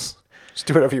rules. Just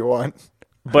do whatever you want.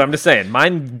 But I'm just saying,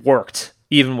 mine worked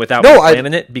even without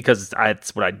planning it because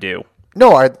that's what I do.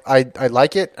 No, I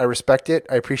like it. I respect it.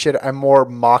 I appreciate it. I'm more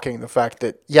mocking the fact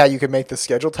that, yeah, you can make the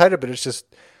schedule tighter, but it's just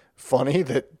funny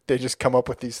that they just come up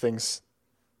with these things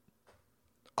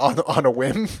on a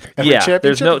whim. Yeah,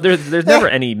 there's never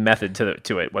any method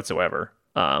to it whatsoever.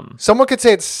 Someone could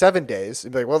say it's 7 days.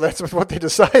 You'd be like, well, that's what they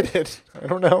decided. I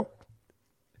don't know.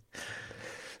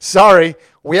 Sorry,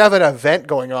 we have an event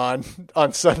going on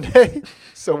Sunday.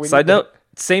 So we Side note,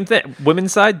 same thing.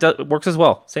 Women's side works as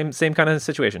well. Same kind of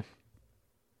situation.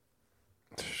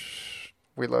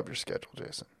 We love your schedule,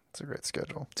 Jason. It's a great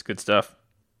schedule. It's good stuff.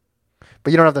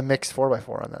 But you don't have the mixed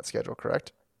 4x4 on that schedule,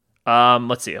 correct?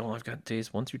 Let's see. I've got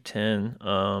days 1 through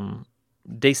 10.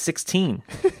 Day 16.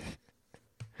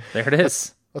 There it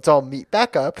is. Let's all meet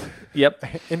back up.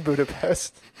 Yep. In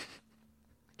Budapest.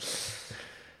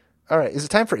 All right. Is it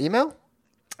time for email?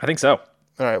 I think so.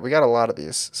 All right. We got a lot of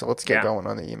these, so let's get going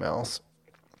on the emails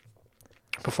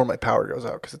before my power goes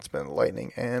out because it's been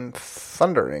lightning and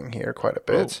thundering here quite a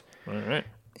bit. Oh, all right.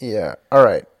 Yeah. All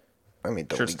right. Let me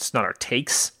delete. Sure it's not our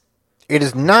takes. It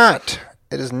is not.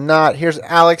 It is not. Here's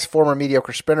Alex, former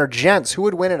mediocre sprinter. Gents, who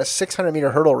would win in a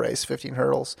 600-meter hurdle race, 15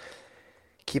 hurdles?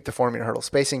 Keep the 400-meter hurdle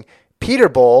spacing. Peter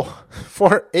Bowl,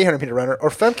 800-meter runner,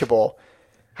 or Femke Bowl?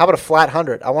 How about a flat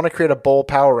 100? I want to create a bowl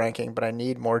power ranking, but I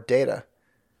need more data.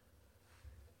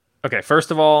 Okay, first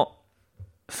of all,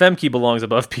 Femke belongs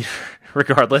above Peter,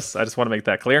 regardless. I just want to make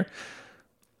that clear.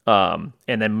 And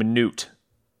then Minute.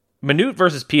 Minute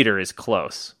versus Peter is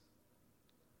close.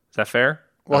 Is that fair?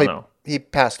 Well, he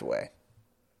passed away.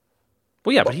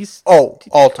 Well, yeah, but he's... Oh,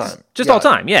 all time. Just all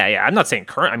time. Yeah. I'm not saying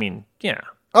current. I mean, yeah.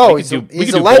 Oh, we could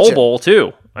he's do a legend. Bowl,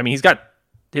 too. I mean, he's got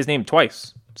his name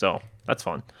twice, so that's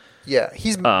fun. Yeah,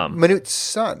 he's Minute's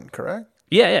son, correct?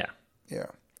 Yeah. Yeah.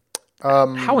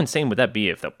 How insane would that be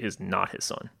if that is not his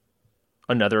son?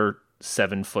 Another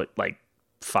 7 foot,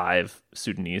 5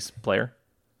 Sudanese player?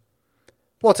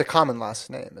 Well, it's a common last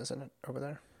name, isn't it, over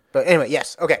there? But anyway,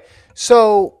 yes. Okay.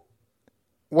 So,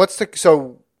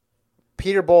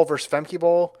 Peter Bowl versus Femke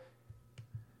Bowl?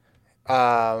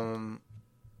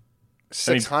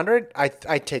 600?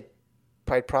 I'd take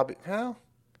probably, well.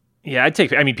 Yeah, I'd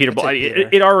take, Peter Bowl.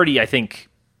 It already, I think,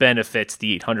 benefits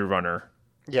the 800 runner.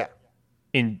 Yeah.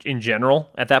 In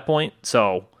general at that point.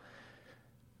 So,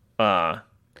 I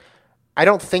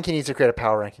don't think he needs to create a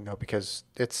power ranking, though, because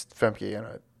it's Femke in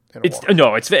a walk.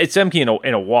 No, it's Femke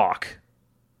in a walk.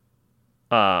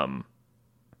 How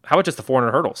about just the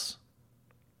 400 hurdles?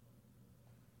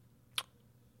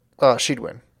 She'd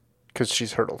win because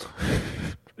she's hurdled.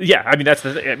 Yeah, that's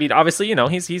the thing. Obviously,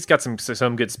 he's got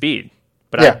some good speed,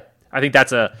 but yeah. I think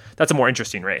that's a more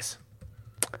interesting race.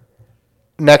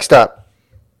 Next up,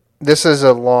 this is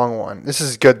a long one. This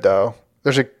is good though.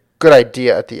 There's a good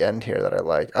idea at the end here that I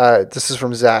like. This is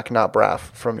from Zach, not Braff,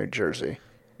 from New Jersey.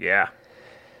 Yeah.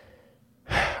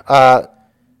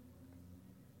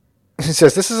 He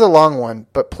says, this is a long one,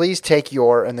 but please take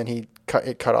your, and then he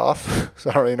cut off. So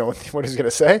I don't really know what he's going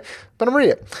to say, but I'm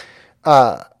reading it.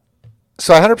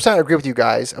 So I 100% agree with you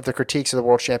guys of the critiques of the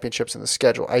World Championships and the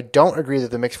schedule. I don't agree that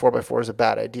the mixed 4x4 is a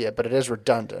bad idea, but it is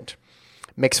redundant.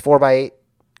 Mixed 4x8,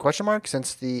 question mark,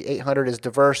 since the 800 is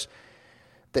diverse,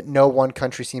 that no one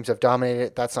country seems to have dominated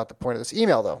it. That's not the point of this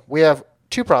email, though. We have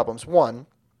two problems. One,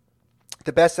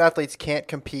 the best athletes can't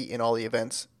compete in all the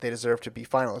events they deserve to be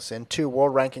finalists in. Two,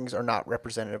 world rankings are not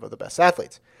representative of the best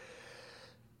athletes.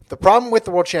 The problem with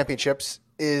the World Championships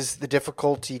is the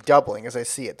difficulty doubling, as I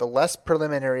see it. The less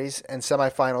preliminaries and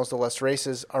semifinals, the less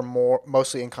races are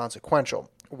mostly inconsequential.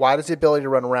 Why does the ability to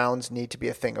run rounds need to be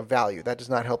a thing of value? That does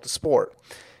not help the sport.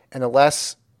 And the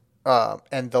less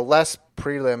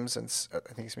prelims and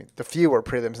the fewer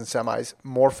prelims and semis,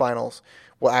 more finals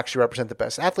will actually represent the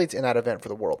best athletes in that event for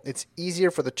the world. It's easier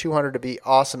for the 200 to be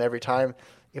awesome every time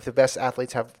if the best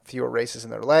athletes have fewer races in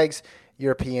their legs.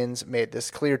 Europeans made this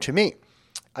clear to me.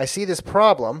 I see this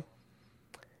problem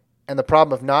and the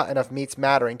problem of not enough meets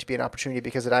mattering to be an opportunity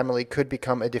because the Diamond League could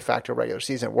become a de facto regular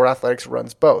season. World Athletics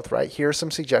runs both, right? Here are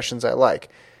some suggestions I like.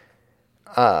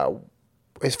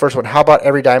 His first one, how about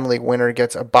every Diamond League winner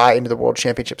gets a bye into the World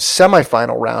Championship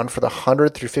semifinal round for the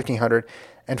 100 through 1500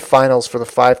 and finals for the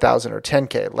 5,000 or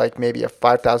 10K? Like maybe a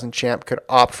 5,000 champ could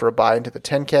opt for a bye into the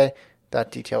 10K.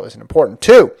 That detail isn't important.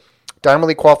 2, Diamond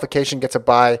League qualification gets a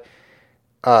bye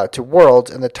to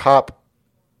Worlds, and the top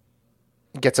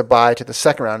gets a bye to the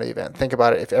second round of the event. Think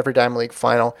about it. If every Diamond League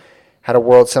final had a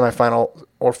World semifinal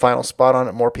or final spot on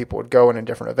it, more people would go in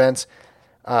different events.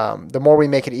 The more we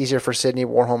make it easier for Sydney,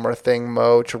 Warholm, or Thing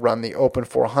Mo to run the Open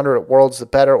 400 at Worlds, the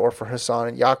better, or for Hassan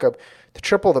and Jakob to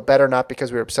triple, the better, not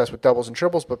because we're obsessed with doubles and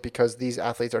triples, but because these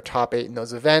athletes are top 8 in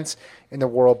those events in the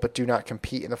world but do not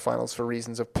compete in the finals for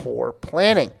reasons of poor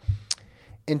planning.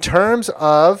 In terms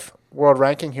of world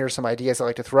ranking, here are some ideas I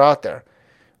like to throw out there.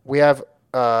 We have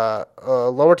a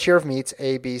lower tier of meets,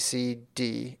 A, B, C,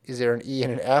 D. Is there an E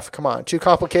and an F? Come on. Too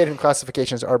complicated and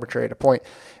classification is arbitrary at a point.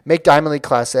 Make Diamond League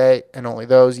Class A and only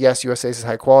those. Yes, USA's is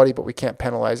high quality, but we can't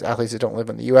penalize athletes that don't live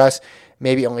in the U.S.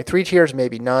 Maybe only 3 tiers,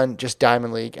 maybe none, just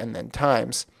Diamond League and then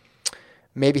times.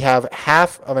 Maybe have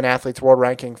half of an athlete's world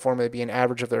ranking formula be an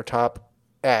average of their top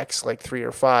X, like 3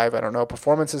 or 5, I don't know,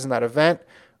 performances in that event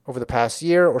over the past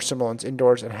year or similar ones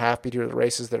indoors, and half be due to the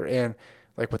races that are in,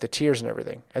 like with the tiers and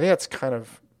everything. I think that's kind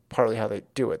of partly how they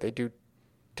do it. They do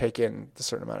take in a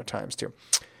certain amount of times too.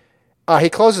 He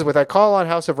closes with, I call on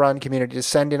House of Run community to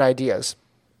send in ideas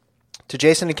to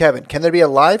Jason and Kevin. Can there be a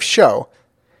live show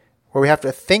where we have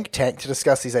to think tank to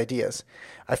discuss these ideas?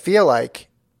 I think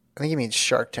he means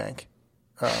Shark Tank,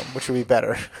 which would be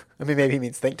better. I mean, maybe he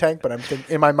means think tank, but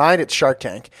in my mind, it's Shark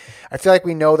Tank. I feel like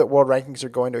we know that world rankings are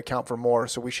going to account for more,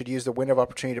 so we should use the window of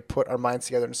opportunity to put our minds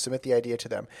together and submit the idea to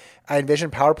them. I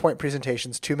envision PowerPoint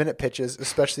presentations, 2-minute pitches,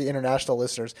 especially international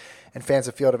listeners and fans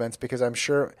of field events, because I'm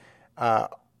sure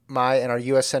my and our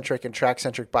U.S.-centric and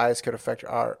track-centric bias could affect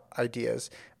our ideas.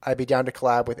 I'd be down to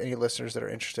collab with any listeners that are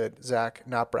interested. Zach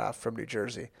Notbraff from New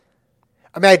Jersey.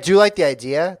 I mean, I do like the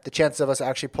idea. The chances of us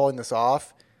actually pulling this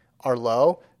off are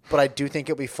low, but I do think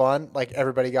it'll be fun. Like,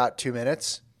 everybody got 2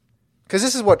 minutes. Because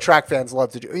this is what track fans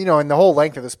love to do. You know, in the whole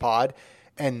length of this pod,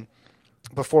 and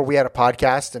before we had a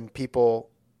podcast and people,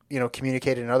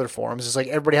 communicated in other forums, it's like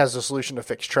everybody has a solution to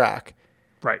fix track.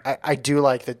 Right. I do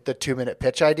like the 2-minute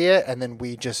pitch idea, and then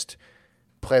we just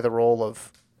play the role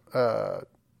of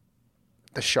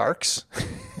the sharks.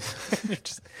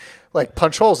 Just like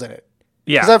punch holes in it.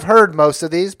 Yeah. Because I've heard most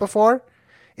of these before.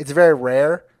 It's very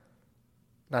rare.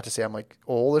 Not to say I'm like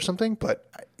old or something, but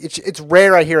it's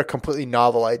rare I hear a completely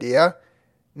novel idea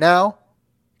now,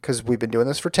 because we've been doing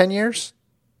this for 10 years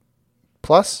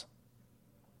plus.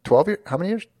 12 years? How many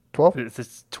years? 12?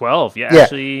 It's 12. Yeah.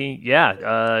 Actually,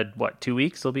 yeah. 2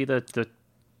 weeks will be the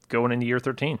going into year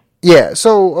 13. Yeah.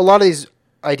 So a lot of these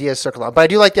ideas circle on, but I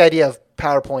do like the idea of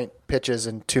PowerPoint pitches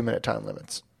and 2-minute time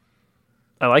limits.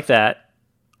 I like that.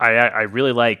 I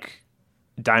really like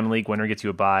Diamond League winner gets you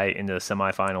a bye into the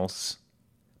semifinals.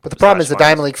 But the problem is the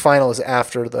Diamond League final is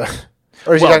after the.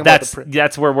 Or is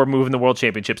that's where we're moving the World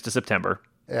Championships to September.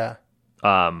 Yeah.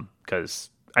 Because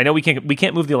I know we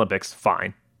can't move the Olympics.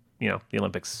 Fine. The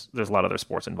Olympics. There's a lot of other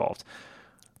sports involved.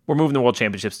 We're moving the World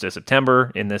Championships to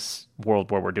September in this world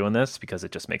where we're doing this because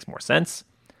it just makes more sense.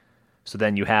 So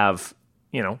then you have,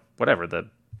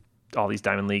 all these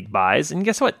Diamond League buys, and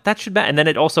guess what? That should be. And then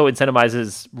it also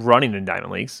incentivizes running in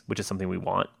Diamond Leagues, which is something we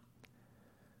want.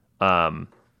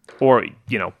 Or,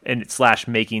 and /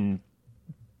 making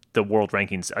the world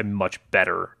rankings a much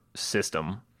better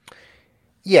system.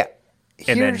 Yeah.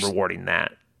 And then rewarding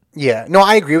that. Yeah. No,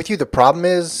 I agree with you. The problem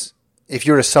is, if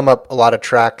you were to sum up a lot of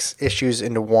tracks issues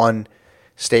into one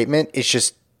statement, it's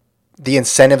just the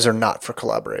incentives are not for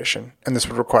collaboration. And this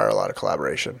would require a lot of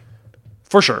collaboration.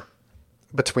 For sure.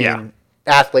 between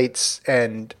athletes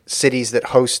and cities that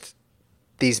host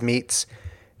these meets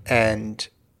and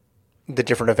the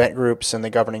different event groups and the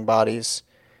governing bodies.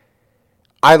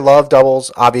 I love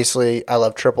doubles, obviously. I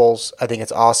love triples. I think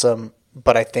it's awesome.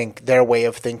 But I think their way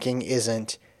of thinking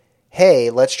isn't, hey,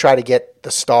 let's try to get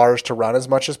the stars to run as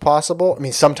much as possible. I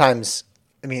mean, sometimes,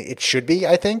 it should be,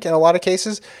 I think, in a lot of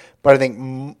cases. But I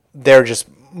think they're just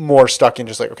more stuck in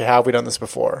just like, okay, how have we done this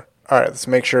before? All right, let's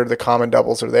make sure the common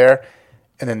doubles are there.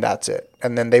 And then that's it.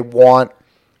 And then they want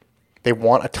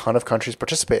a ton of countries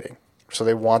participating. So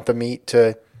they want the meet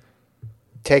to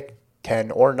take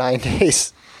 10 or 9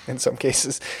 days in some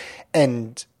cases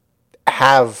and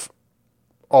have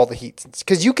all the heats.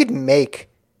 Because you could make,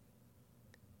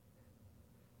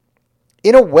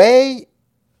 in a way,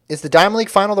 is the Diamond League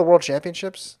final the World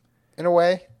Championships? In a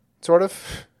way, sort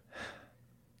of?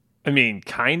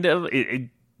 Kind of.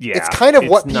 Yeah, it's kind of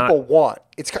what people want.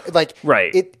 It's like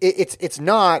right. It's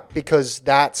not because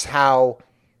that's how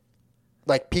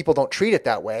like people don't treat it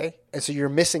that way, and so you're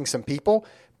missing some people.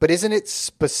 But isn't it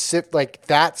specific? Like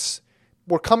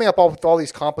we're coming up with all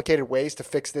these complicated ways to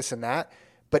fix this and that.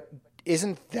 But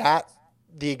isn't that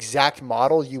the exact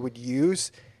model you would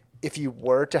use if you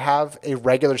were to have a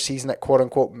regular season that quote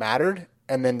unquote mattered,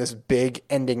 and then this big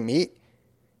ending meet?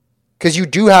 Because you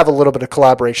do have a little bit of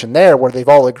collaboration there where they've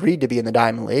all agreed to be in the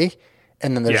Diamond League.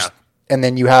 And then and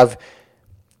then you have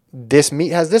this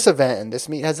meet has this event and this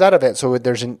meet has that event. So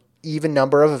there's an even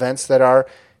number of events that are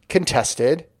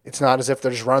contested. It's not as if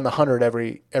they're just running the 100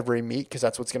 every meet because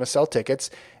that's what's going to sell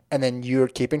tickets. And then you're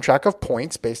keeping track of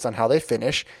points based on how they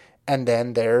finish. And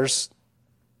then there's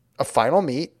a final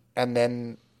meet, and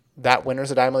then that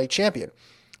winner's a Diamond League champion.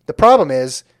 The problem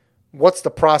is, what's the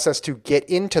process to get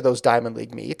into those Diamond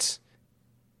League meets?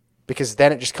 Because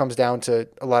then it just comes down to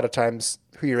a lot of times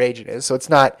who your agent is. So it's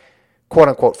not quote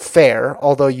unquote fair,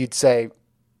 although you'd say,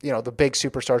 the big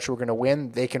superstars who are going to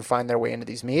win, they can find their way into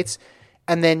these meets.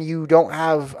 And then you don't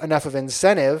have enough of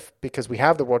incentive because we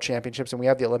have the World Championships and we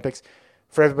have the Olympics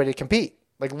for everybody to compete.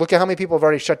 Like, look at how many people have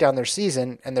already shut down their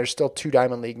season, and there's still 2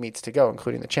 Diamond League meets to go,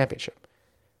 including the championship.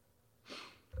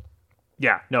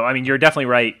 Yeah, no, you're definitely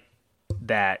right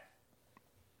that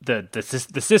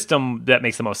the system that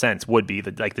makes the most sense would be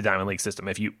the Diamond League system.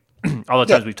 If you all the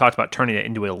times we've talked about turning it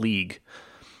into a league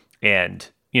and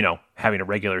having a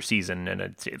regular season, and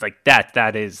it's like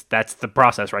that's the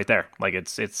process right there. Like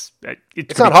it's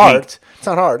not hard. It's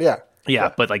not hard.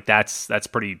 Yeah. But like that's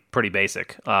pretty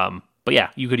basic. But yeah,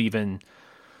 you could even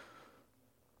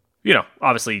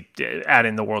obviously add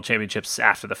in the World Championships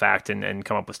after the fact and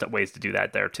come up with ways to do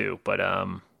that there too. But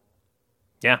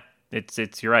yeah.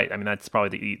 It's you're right. That's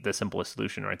probably the simplest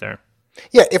solution right there.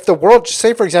 Yeah, if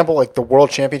say for example, like the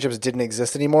World Championships didn't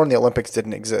exist anymore and the Olympics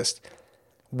didn't exist,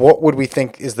 what would we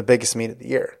think is the biggest meet of the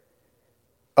year?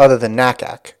 Other than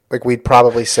NACAC. Like, we'd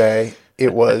probably say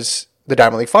it was the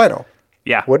Diamond League final.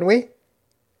 Yeah. Wouldn't we?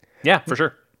 Yeah, for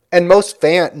sure. And most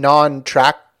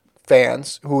non-track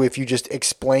fans who, if you just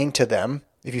explain to them,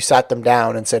 if you sat them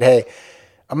down and said, hey,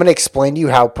 I'm going to explain to you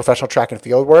how professional track and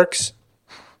field works,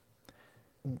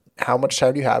 how much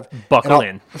time do you have? Buckle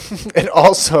in. And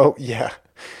also,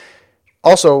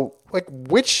 like,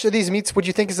 which of these meets would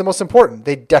you think is the most important?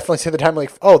 They definitely say the Diamond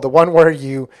League. Oh, the one where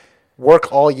you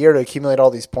work all year to accumulate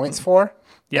all these points for?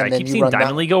 Yeah, I keep seeing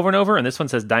Diamond League over and over, and this one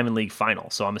says Diamond League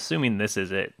Final, so I'm assuming this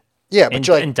is it. Yeah, but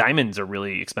and diamonds are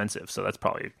really expensive, so that's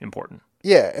probably important.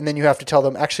 Yeah, and then you have to tell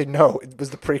them, actually, no, it was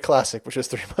the pre-classic, which was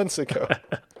 3 months ago.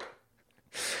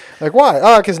 Like, why?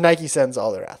 Oh, because Nike sends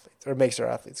all their athletes, or makes their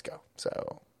athletes go.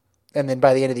 So, and then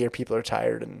by the end of the year, people are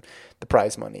tired, and the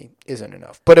prize money isn't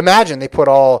enough. But imagine they put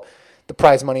all the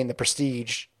prize money and the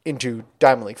prestige into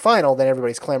Diamond League Final, then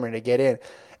everybody's clamoring to get in.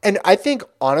 And I think,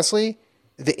 honestly,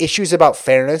 the issues about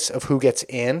fairness of who gets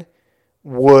in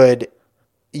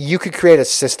you could create a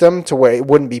system to where it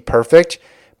wouldn't be perfect,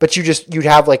 but you'd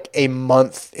have like a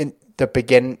month in the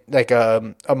begin, like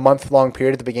a month-long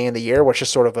period at the beginning of the year, which is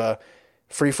sort of a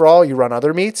free-for-all. You run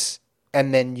other meets,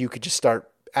 and then you could just start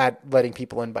letting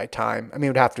people in by time.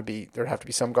 there'd have to be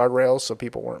some guardrails so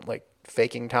people weren't like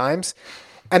faking times.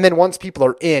 And then once people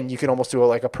are in, you can almost do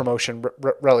a promotion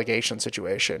relegation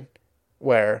situation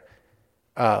where,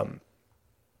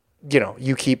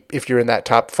 you keep, if you're in that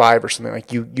top 5 or something,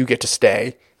 like you get to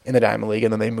stay in the Diamond League,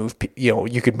 and then they move,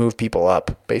 you could move people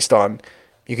up based on,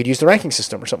 you could use the ranking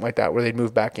system or something like that where they'd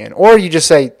move back in. Or you just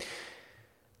say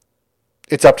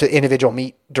it's up to individual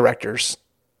meet directors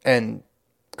and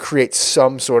create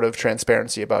some sort of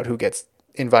transparency about who gets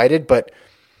invited. But,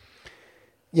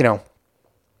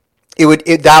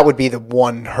 that would be the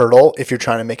one hurdle if you're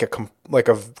trying to make a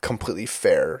completely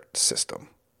fair system.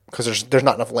 because there's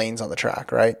not enough lanes on the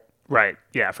track, right? Right.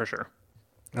 Yeah, for sure.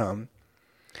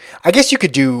 I guess you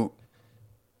could do.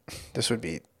 This would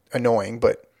be annoying,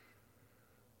 but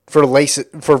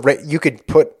you could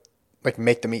put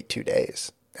make the meet 2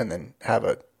 days and then have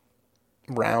a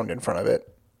round in front of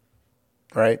it,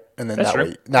 right? And then That's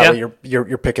that way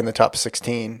you're picking the top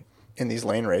 16 in these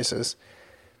lane races.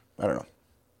 I don't know.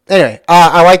 Anyway,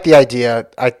 I like the idea.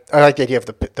 I like the idea of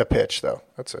the pitch though.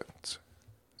 It's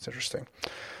interesting.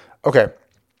 Okay.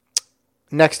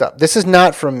 Next up, this is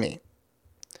not from me,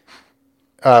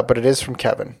 but it is from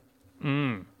Kevin.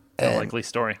 A likely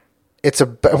story. It's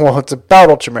about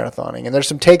ultramarathoning, and there's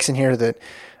some takes in here that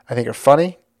I think are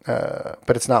funny, but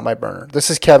it's not my burner. This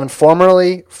is Kevin,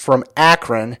 formerly from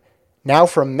Akron, now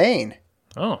from Maine.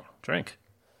 Oh, drink.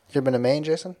 You ever been to Maine,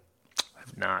 Jason?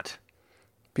 I've not.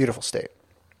 Beautiful state.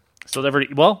 So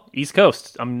East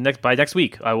Coast. By next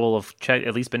week, I will have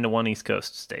at least been to one East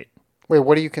Coast state. Wait,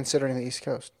 what are you considering the East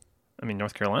Coast? I mean,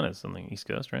 North Carolina is on the East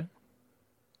Coast, right?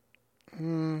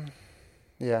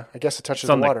 Yeah, I guess it touches It's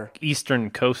on the water. the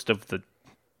eastern coast of the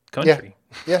country.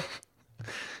 Yeah.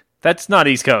 That's not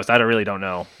East Coast. I really don't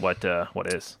know what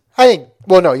is. I think.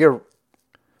 Well, no, you're.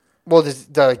 Well,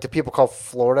 do people call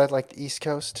Florida the East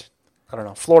Coast? I don't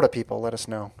know. Florida people, let us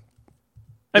know.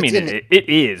 I mean, it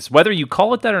is. Whether you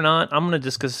call it that or not, I'm going to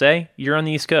just say you're on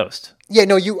the East Coast. Yeah,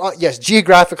 no, you are. Yes,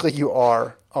 geographically you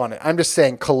are on it. I'm just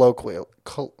saying colloquially.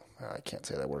 I can't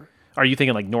say that word. Are you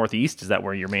thinking Northeast? Is that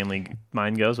where your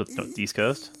mind goes with the East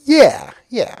Coast? Yeah,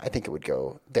 I think it would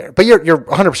go there. But you're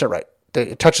 100% right.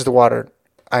 It touches the water.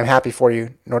 I'm happy for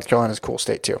you. North Carolina's a cool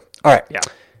state too. All right. Yeah.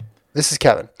 This is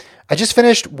Kevin. I just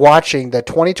finished watching the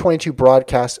 2022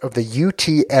 broadcast of the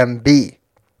UTMB.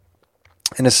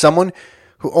 And as someone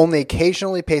who only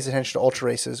occasionally pays attention to ultra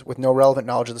races with no relevant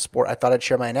knowledge of the sport, I thought I'd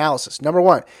share my analysis. Number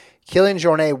one, Kilian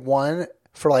Jornet won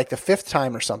for the 5th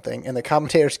time or something, and the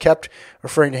commentators kept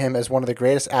referring to him as one of the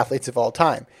greatest athletes of all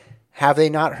time. Have they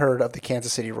not heard of the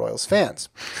Kansas City Royals fans?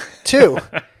 2,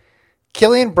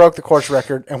 Kilian broke the course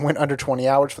record and went under 20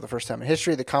 hours for the first time in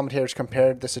history. The commentators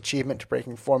compared this achievement to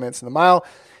breaking 4 minutes in the mile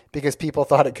because people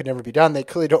thought it could never be done. They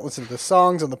clearly don't listen to the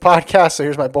songs on the podcast, so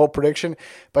here's my bold prediction.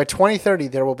 By 2030,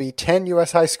 there will be 10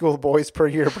 U.S. high school boys per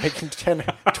year breaking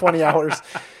 20 hours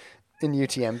in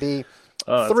UTMB.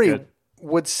 3, good.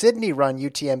 Would Sydney run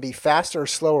UTMB faster or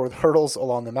slower with hurdles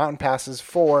along the mountain passes?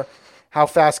 4, how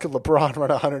fast could LeBron run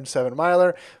a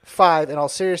 107-miler? 5, in all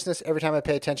seriousness, every time I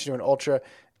pay attention to an ultra,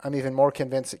 I'm even more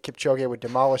convinced that Kipchoge would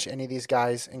demolish any of these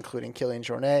guys, including Kilian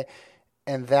Jornet,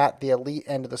 and that the elite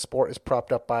end of the sport is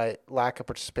propped up by lack of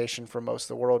participation for most of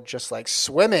the world, just like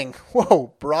swimming.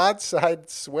 Whoa, broadside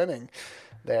swimming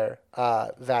there.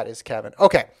 That is Kevin.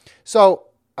 Okay, so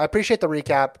I appreciate the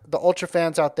recap. The ultra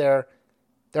fans out there,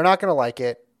 they're not going to like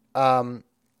it.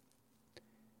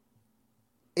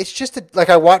 It's just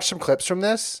I watched some clips from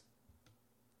this.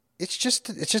 It's just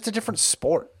a different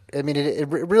sport. I mean, it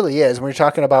really is. When you're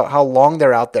talking about how long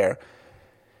they're out there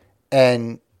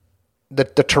and the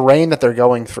terrain that they're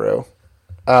going through,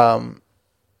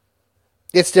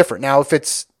 it's different. Now, if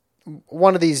it's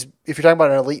one of these, if you're talking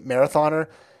about an elite marathoner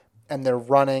and they're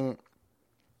running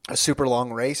a super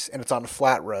long race and it's on a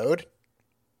flat road,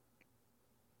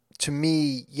 to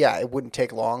me, yeah, it wouldn't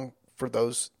take long for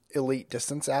those elite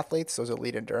distance athletes, those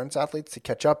elite endurance athletes to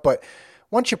catch up. But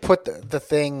once you put the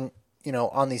thing,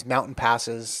 on these mountain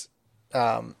passes,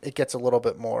 it gets a little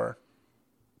bit more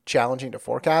challenging to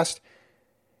forecast.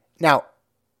 Now,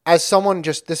 as someone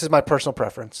this is my personal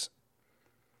preference.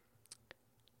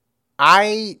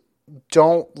 I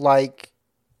don't like,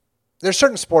 there's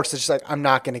certain sports that's just I'm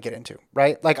not going to get into,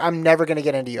 right? I'm never going to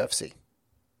get into UFC.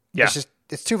 Yeah.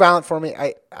 It's too violent for me.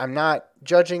 I'm not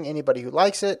judging anybody who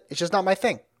likes it. It's just not my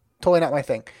thing. Totally not my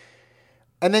thing.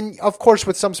 And then, of course,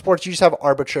 with some sports, you just have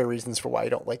arbitrary reasons for why you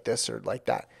don't like this or like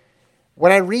that.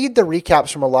 When I read the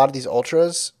recaps from a lot of these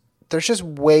ultras, there's just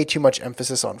way too much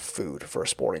emphasis on food for a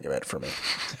sporting event for me.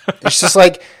 It's just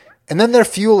and then their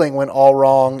fueling went all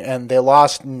wrong and they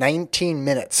lost 19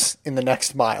 minutes in the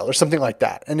next mile or something like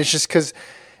that. And it's just because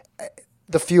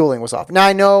the fueling was off. Now,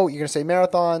 I know you're going to say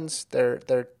marathons,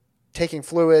 they're taking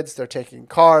fluids, they're taking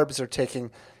carbs, they're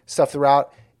taking stuff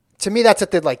throughout. To me, that's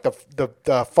at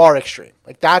the far extreme.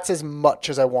 That's as much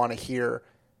as I want to hear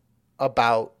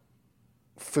about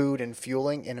food and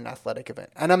fueling in an athletic event.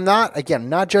 And I'm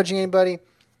not judging anybody.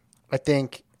 I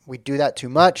think we do that too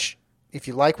much. If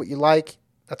you like what you like,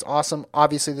 that's awesome.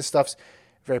 Obviously, this stuff's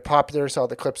very popular. Saw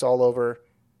the clips all over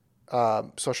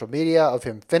social media of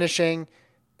him finishing,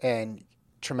 and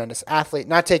tremendous athlete.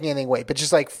 Not taking anything away, but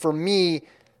just for me,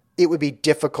 it would be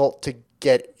difficult to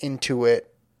get into it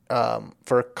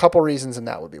for a couple reasons, and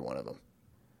that would be one of them.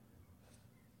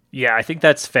 Yeah, I think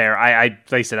that's fair. I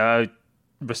like I said, I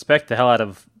respect the hell out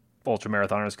of ultra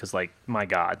marathoners because, like, my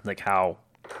God, like how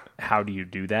do you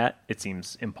do that? It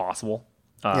seems impossible.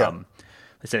 I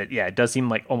said, it does seem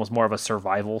like almost more of a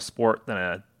survival sport than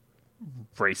a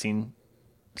racing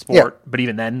sport. Yeah. But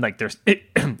even then, like,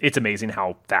 it's amazing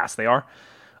how fast they are.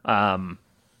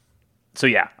 So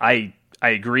yeah, I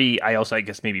agree. I also, I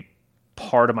guess maybe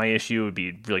part of my issue would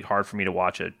be really hard for me to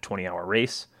watch a 20-hour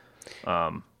race.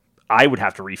 I would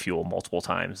have to refuel multiple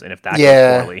times, and if that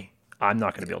goes poorly, I'm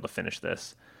not going to be able to finish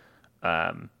this.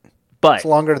 But it's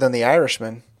longer than The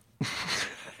Irishman.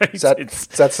 Is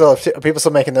that still? Are people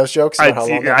still making those jokes? I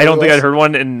don't think I'd heard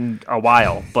one in a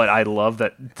while, but I love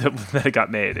that it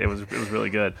got made. It was really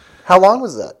good. How long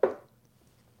was that?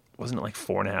 Wasn't it like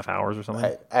 4.5 hours or something?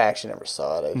 I actually never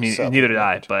saw it. Neither did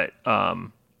I. But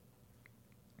oh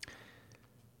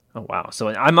wow! So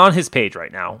I'm on his page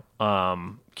right now.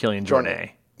 Kilian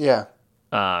Jornet. Yeah.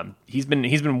 He's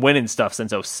been winning stuff since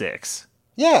 2006.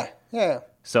 Yeah.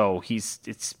 So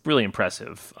it's really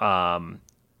impressive.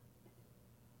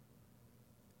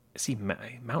 See,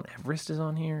 Mount Everest is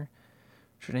on here.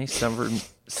 Jornet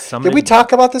summited. Did we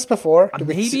talk about this before?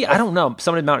 Maybe, I don't know.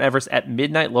 Summited Mount Everest at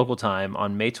midnight local time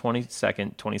on May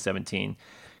 22nd, 2017,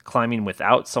 climbing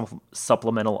without some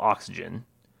supplemental oxygen.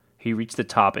 He reached the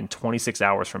top in 26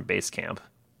 hours from base camp.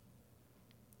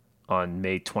 On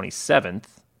May 27th,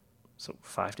 so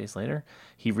 5 days later,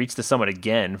 he reached the summit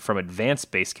again from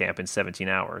advanced base camp in 17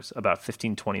 hours, about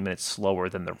 15-20 minutes slower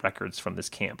than the records from this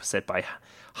camp set by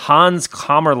Hans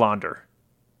Kammerlander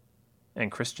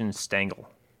and Christian Stangl.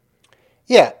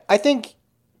 Yeah, I think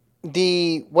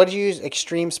what did you use?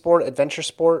 Extreme sport, adventure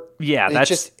sport? Yeah,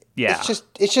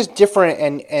 it's just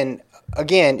different, and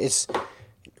again, it's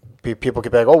people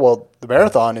could be like, oh well, the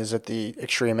marathon is at the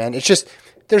extreme end. It's just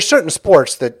there's certain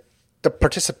sports that the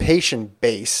participation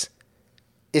base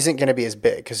isn't going to be as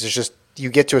big because it's just you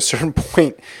get to a certain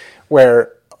point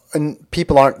where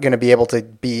people aren't going to be able to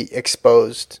be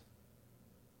exposed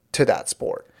to that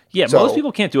sport. Yeah, so, most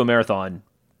people can't do a marathon.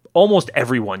 Almost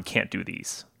everyone can't do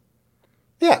these.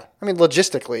 Yeah, I mean,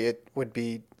 logistically, it would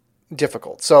be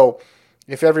difficult. So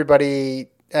if everybody,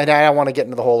 and I don't want to get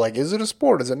into the whole, like, is it a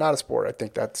sport? Is it not a sport? I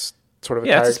think that's sort of a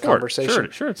tired conversation.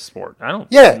 Sure, it's a sport. I don't.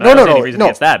 Yeah, no any reason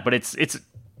against that, but it's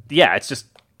just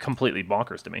completely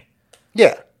bonkers to me.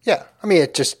 Yeah. I mean,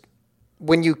 it just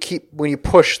when you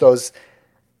push those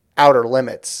outer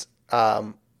limits,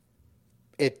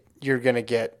 you're going to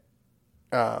get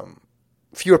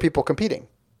fewer people competing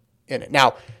in it.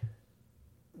 Now,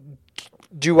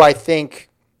 do I think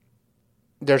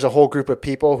there's a whole group of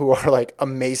people who are like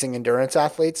amazing endurance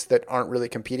athletes that aren't really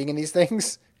competing in these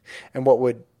things? And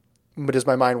does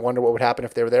my mind wonder what would happen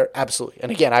if they were there? Absolutely.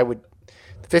 And again,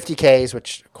 50Ks,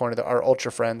 which according to our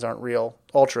ultra friends aren't real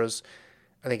ultras,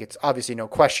 I think it's obviously no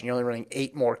question. You're only running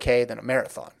 8 more K than a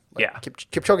marathon. Like, yeah.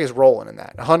 Kipchoge is rolling in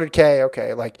that. 100K,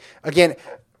 okay. Like, again,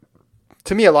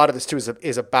 to me, a lot of this too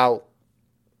is about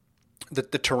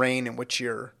the terrain in which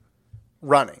you're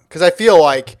running. Because I feel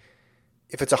like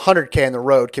if it's 100K on the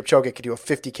road, Kipchoge could do a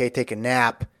 50K, take a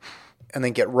nap, and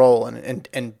then get rolling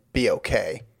and be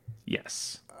okay.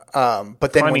 Yes.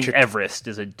 But then climbing Everest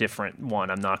is a different one.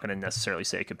 I'm not going to necessarily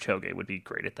say Kipchoge would be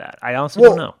great at that. I honestly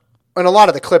don't know. And a lot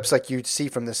of the clips like you see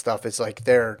from this stuff is like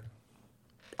they're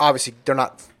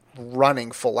not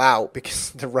running full out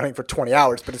because they're running for 20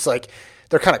 hours, but it's like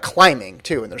they're kind of climbing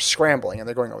too, and they're scrambling and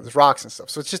they're going over these rocks and stuff.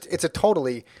 So it's a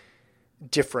totally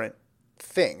different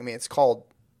thing. I mean, it's called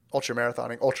ultra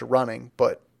marathoning, ultra running,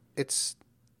 but it's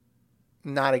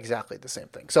not exactly the same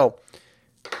thing. So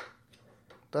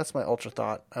that's my ultra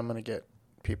thought. I'm going to get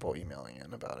people emailing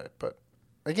in about it. But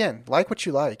again, like what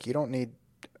you like. You don't need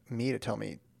me to tell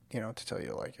me, to tell you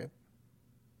to like it.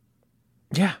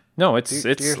 Yeah. No, it's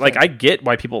like, I get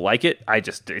why people like it.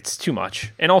 It's too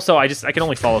much. And also I can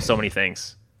only follow so many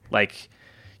things. Like,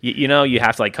 you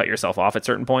have to like cut yourself off at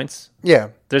certain points. Yeah.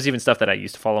 There's even stuff that I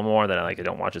used to follow more that I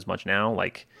don't watch as much now.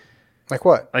 Like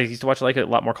what? I used to watch like a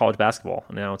lot more college basketball.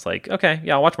 And now it's like, okay,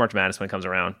 yeah, I'll watch March Madness when it comes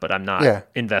around, but I'm not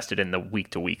invested in the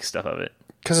week-to-week stuff of it.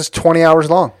 Because it's 20 hours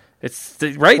long. It's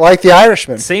right. Like The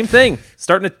Irishman. Same thing.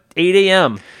 Starting at 8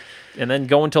 a.m. and then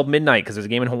going until midnight because there's a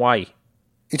game in Hawaii.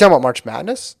 You talking about March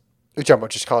Madness? Or you talking about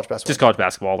just college basketball? Just college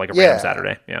basketball, like a random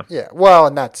Saturday. Yeah. Yeah. Well,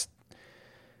 and that's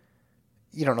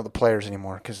you don't know the players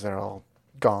anymore because they're all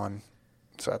gone,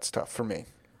 so that's tough for me.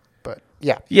 But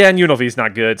yeah. Yeah, and UNLV is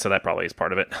not good, so that probably is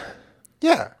part of it.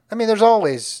 Yeah. I mean, there's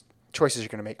always choices you're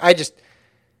going to make.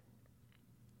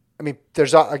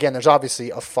 There's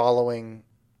obviously a following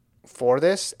for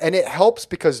this, and it helps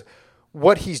because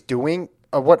what he's doing,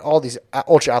 what all these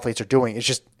ultra athletes are doing, is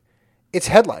just it's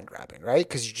headline grabbing, right?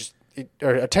 Because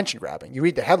or attention grabbing. You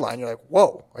read the headline, you're like,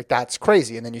 whoa, like that's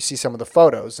crazy. And then you see some of the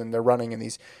photos and they're running in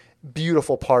these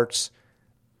beautiful parts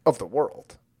of the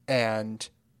world. And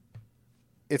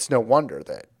it's no wonder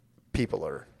that people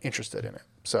are interested in it.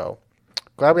 So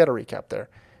glad we had a recap there.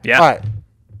 Yeah. All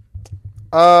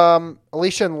right.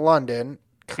 Alicia in London,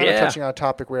 kind of touching on a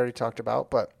topic we already talked about,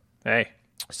 but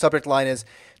subject line is,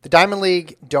 the Diamond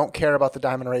League don't care about the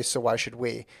Diamond Race, so why should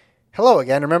we? Hello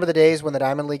again. Remember the days when the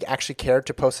Diamond League actually cared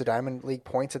to post the Diamond League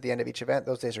points at the end of each event?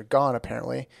 Those days are gone,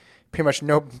 apparently. Pretty much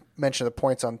no mention of the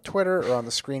points on Twitter or on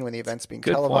the screen when the event's being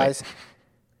televised.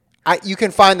 You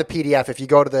can find the PDF if you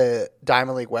go to the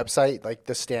Diamond League website. Like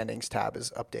the standings tab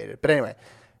is updated. But anyway,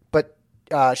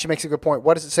 she makes a good point.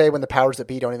 What does it say when the powers that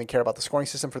be don't even care about the scoring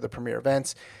system for the premier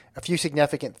events? A few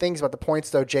significant things about the points,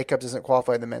 though. Jacobs isn't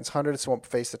qualified in the men's 100, so won't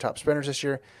face the top sprinters this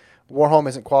year. Warholm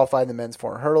isn't qualified in the men's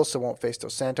 400 hurdles, so won't face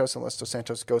Dos Santos unless Dos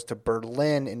Santos goes to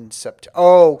Berlin in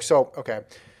September. So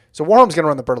Warholm's going to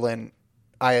run the Berlin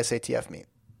ISATF meet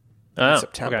in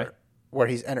September, where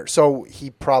he's entered. So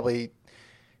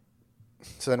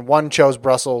then one chose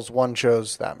Brussels, one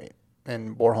chose that meet,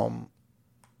 and Warholm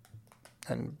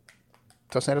and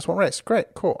Dos Santos won't race.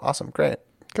 Great, cool, awesome, great,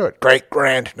 good, great,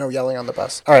 grand. No yelling on the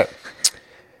bus. All right.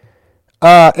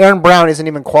 Aaron Brown isn't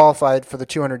even qualified for the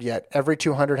 200 yet. Every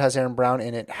 200 has Aaron Brown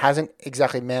in it. Hasn't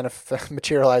exactly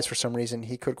materialized for some reason.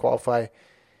 He could qualify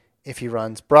if he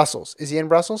runs Brussels. Is he in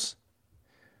Brussels?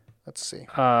 Let's see.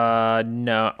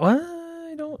 No.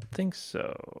 I don't think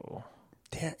so.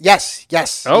 Damn. Yes, he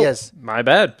is. My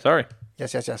bad. Sorry.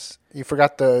 Yes. You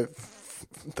forgot the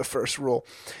first rule.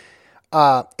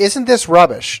 Isn't this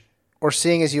rubbish? Or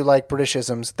seeing as you like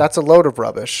Britishisms, that's a load of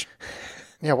rubbish.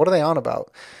 Yeah, what are they on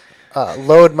about?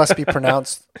 Load must be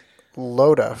pronounced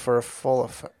Loda for a full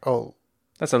effect. Oh.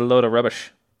 That's a load of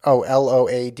rubbish. Oh,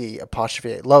 Load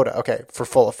apostrophe A. Loda. Okay, for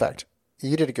full effect.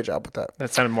 You did a good job with that.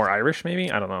 That sounded more Irish, maybe?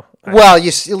 I don't know. Well, at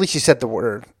least you said the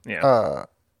word. Yeah.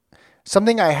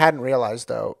 Something I hadn't realized,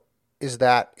 though, is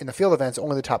that in the field events,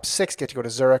 only the top 6 get to go to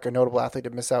Zurich. A notable athlete to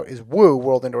miss out is Wu,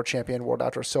 world indoor champion, world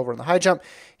outdoor silver in the high jump.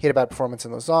 He had a bad performance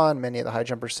in Lausanne. Many of the high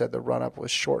jumpers said the run-up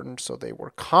was shortened, so they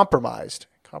were compromised.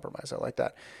 I like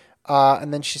that.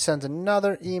 And then she sends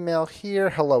another email here.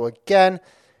 Hello again.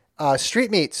 Street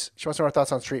meets. She wants to know our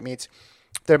thoughts on street meets.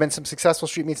 There have been some successful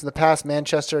street meets in the past,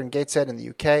 Manchester and Gateshead in the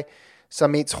UK.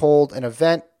 Some meets hold an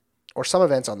event or some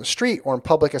events on the street or in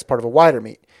public as part of a wider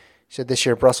meet. She said this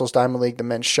year, Brussels Diamond League, the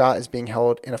men's shot, is being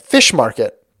held in a fish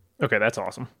market. Okay, that's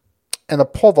awesome. And the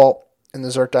pole vault in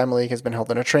the Zurich Diamond League has been held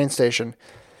in a train station.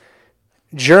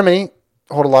 Germany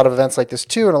hold a lot of events like this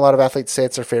too, and a lot of athletes say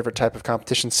it's their favorite type of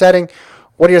competition setting.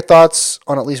 What are your thoughts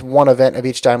on at least one event of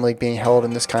each Diamond League being held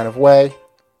in this kind of way?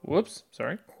 Whoops,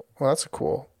 sorry. Well, that's a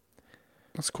cool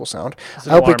sound. I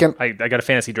hope we can. I got a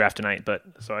fantasy draft tonight,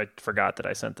 so I forgot that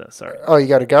I sent this. Sorry. Oh, you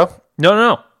got to go?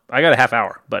 No. I got a half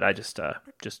hour, but I just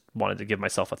wanted to give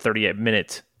myself a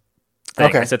 38-minute thing.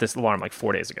 Okay. I set this alarm like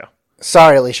 4 days ago.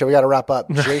 Sorry, Alicia. We got to wrap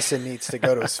up. Jason needs to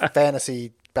go to his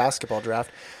fantasy basketball draft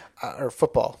or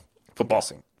football. Football.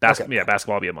 Okay. Yeah,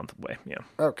 basketball will be a month away. Yeah.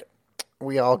 Okay.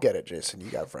 We all get it, Jason.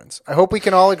 You got friends. I hope we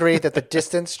can all agree that the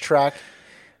distance track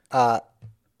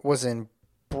was in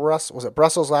Brussels. Was it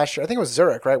Brussels last year? I think it was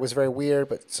Zurich, right? It was very weird,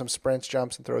 but some sprints,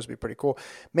 jumps, and throws would be pretty cool.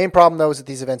 Main problem, though, is that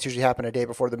these events usually happen a day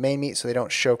before the main meet, so they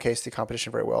don't showcase the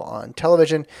competition very well on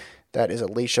television. That is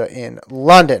Alicia in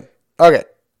London. Okay.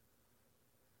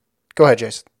 Go ahead,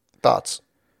 Jason. Thoughts?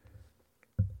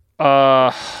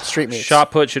 Street meets.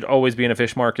 Shot put should always be in a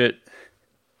fish market.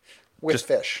 With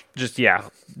fish.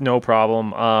 No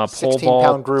problem. Pole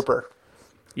 16-pound grouper.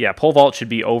 Yeah, pole vault should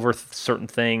be over certain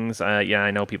things.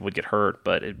 I know people would get hurt,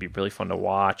 but it'd be really fun to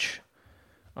watch.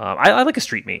 I like a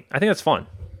street meet. I think that's fun.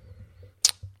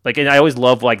 Like, and I always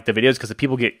love like the videos because the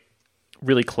people get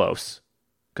really close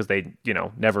because they,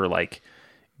 never like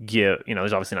give.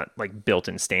 There's obviously not like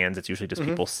built-in stands. It's usually just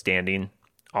people standing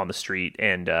on the street,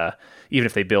 and even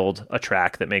if they build a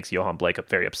track that makes Johan Blake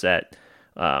very upset,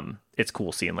 it's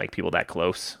cool seeing like people that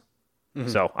close.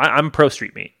 So I'm pro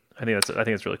street meet. I think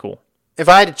it's really cool. If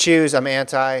I had to choose, I'm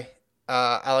anti.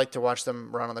 I like to watch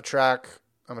them run on the track.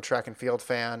 I'm a track and field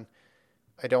fan.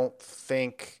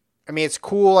 It's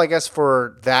cool, I guess,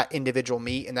 for that individual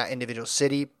meet in that individual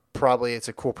city. Probably it's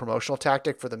a cool promotional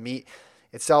tactic for the meet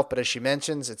itself. But as she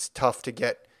mentions, it's tough to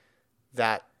get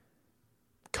that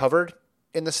covered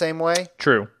in the same way.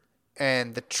 True.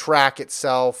 And the track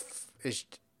itself is,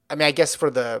 I guess for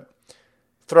the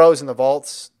throws and the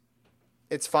vaults,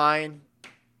 it's fine.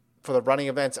 For the running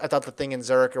events, I thought the thing in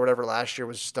Zurich or whatever last year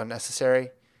was just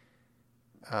unnecessary.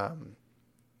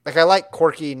 Like, I like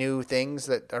quirky new things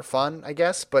that are fun, I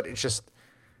guess, but it's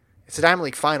a Diamond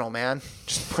League final, man.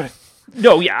 Just put it,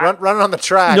 No, yeah. run it on the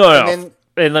track. No.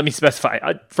 And let me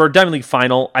specify. For a Diamond League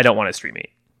final, I don't want a street meet.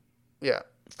 Yeah.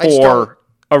 For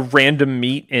a random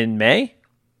meet in May,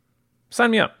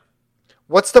 sign me up.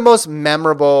 What's the most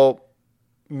memorable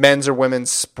men's or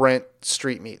women's sprint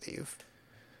street meet that you've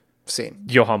seen?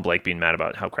 Johan Blake being mad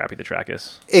about how crappy the track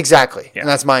is. Exactly. Yeah. And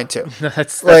that's mine too.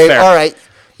 That's like, fair. all right.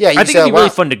 Yeah, I think it'd be really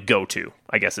fun to go to,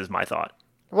 I guess is my thought.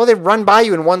 Well, they run by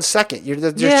you in 1 second. You're too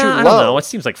low. I don't know. It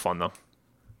seems like fun, though.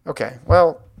 Okay.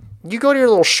 Well, you go to your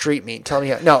little street meet and tell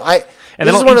me. And then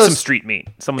I'll eat some street meat.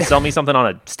 Someone sell me something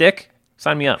on a stick,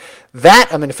 sign me up. That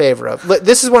I'm in favor of.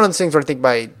 This is one of those things where I think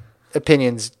my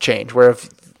opinions change, where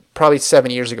probably 7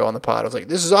 years ago on the pod, I was like,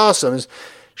 this is awesome. This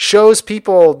shows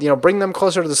people, bring them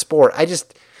closer to the sport. I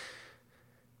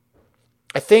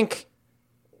think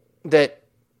that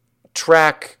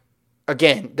track,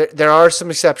 again, there are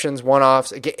some exceptions,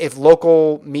 one-offs. If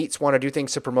local meets want to do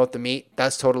things to promote the meet,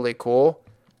 that's totally cool.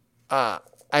 I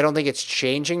don't think it's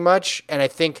changing much, and I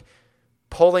think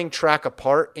pulling track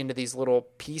apart into these little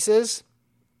pieces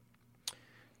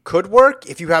could work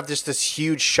if you have just this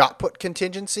huge shot put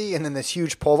contingency and then this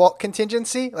huge pole vault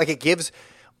contingency. Like, it gives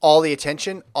all the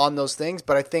attention on those things,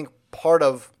 but I think part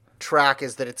of track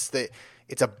is that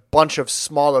it's a bunch of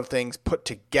smaller things put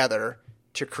together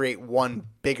to create one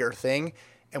bigger thing.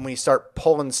 And when you start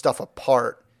pulling stuff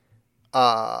apart,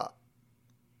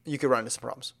 you could run into some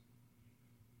problems.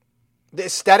 The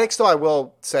aesthetics, though, I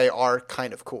will say, are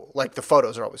kind of cool. Like, the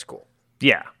photos are always cool.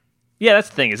 Yeah. Yeah, that's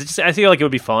the thing. I feel like it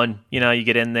would be fun. You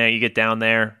get in there, you get down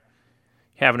there,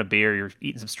 you're having a beer, you're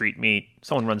eating some street meat,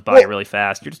 someone runs by you really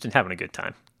fast, you're just having a good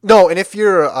time. No, and if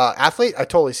you're an athlete, I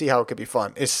totally see how it could be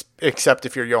fun, except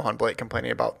if you're Johan Blake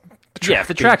complaining about the track. Yeah, if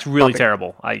the track's really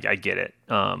terrible, I get it.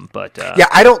 But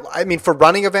yeah, for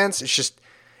running events, it's just,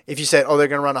 if you said, they're going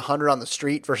to run 100 on the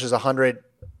street versus 100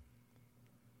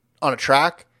 on a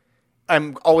track,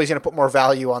 I'm always going to put more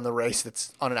value on the race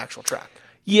that's on an actual track.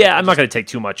 Yeah, I'm not going to take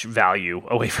too much value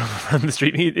away from the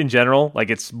street meet in general.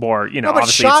 Like, it's more,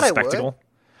 obviously it's a spectacle.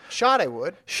 I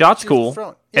would. Shot's cool.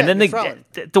 And then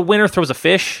the winner throws a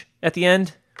fish at the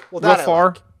end. Well, real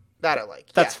far. That I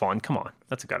like. That's fun. Come on.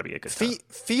 That's got to be a good time.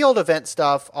 Field event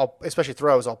stuff, especially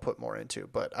throws, I'll put more into.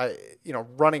 But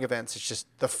running events, it's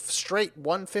just the straight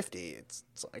 150. It's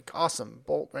like awesome.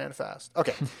 Bolt ran fast.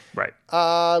 Okay. Right.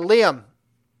 Liam.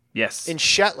 Yes. In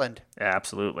Shetland.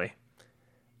 Absolutely.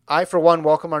 I, for one,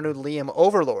 welcome our new Liam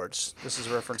overlords. This is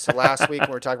a reference to last week when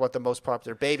we were talking about the most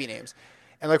popular baby names.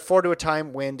 And look forward to a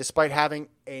time when, despite having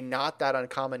a not that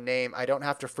uncommon name, I don't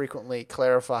have to frequently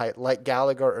clarify like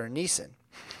Gallagher or Neeson.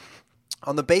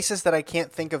 On the basis that I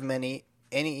can't think of any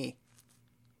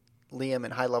Liam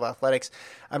in high-level athletics,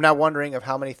 I'm now wondering of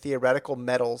how many theoretical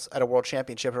medals at a World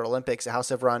Championship or Olympics a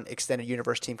House of Run Extended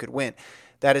Universe team could win.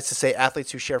 That is to say,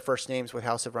 athletes who share first names with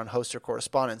House of Run hosts or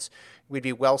correspondents. We'd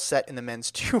be well set in the men's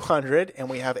 200, and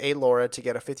we have a Laura to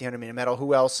get a 1500-meter medal.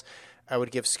 Who else? I would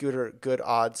give a Scooter good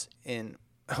odds in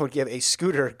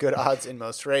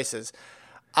most races.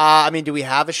 Do we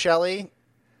have a Shelley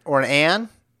or an Anne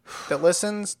that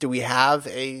listens? Do we have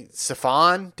a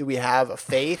Safan? Do we have a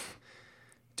Faith?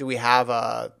 Do we have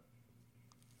a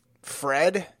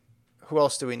Fred? Who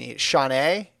else do we need?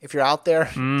 Shawnee, if you're out there,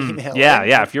 email.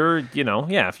 Yeah. If you're,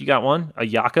 if you got one, a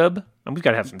Jakob, and we've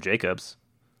got to have some Jacobs.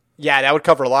 Yeah, that would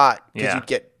cover a lot. Yeah.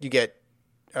 You get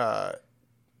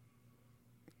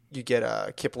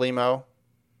Kip Limo,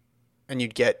 and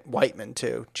you'd get Whiteman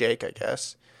too. Jake, I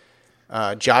guess.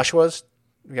 Joshua's.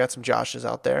 We got some Joshes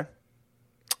out there.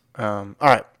 All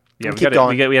right. Yeah,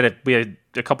 we had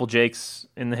a couple Jakes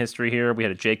in the history here. We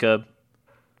had a Jacob.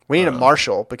 We need a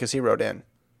Marshall because he wrote in.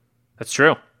 That's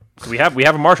true. We have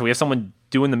a Marshall. We have someone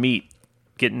doing the meat,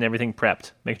 getting everything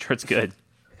prepped, making sure it's good.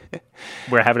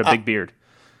 We're having a big beard.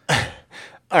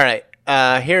 All right.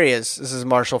 Here he is. This is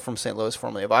Marshall from St. Louis,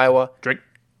 formerly of Iowa. Drink.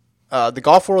 The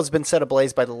golf world has been set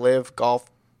ablaze by the Live Golf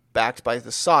backed by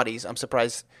the Saudis. I'm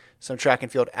surprised some track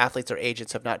and field athletes or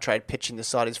agents have not tried pitching the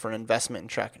Saudis for an investment in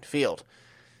track and field.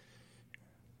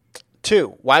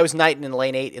 2, why was Knighton in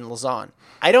lane 8 in Lausanne?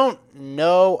 I don't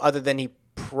know, other than he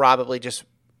probably just,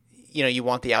 you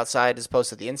want the outside as opposed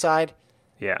to the inside.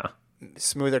 Yeah.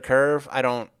 Smoother curve.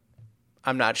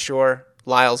 I'm not sure.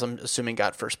 Lyles, I'm assuming,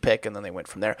 got first pick, and then they went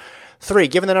from there. 3,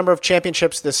 given the number of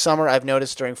championships this summer, I've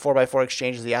noticed during 4x4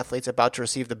 exchanges, the athletes about to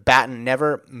receive the baton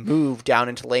never move down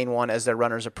into lane 1 as their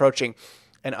runners approaching,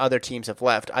 and other teams have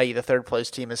left, i.e. the third place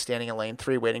team is standing in lane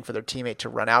 3 waiting for their teammate to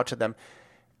run out to them.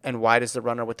 And why does the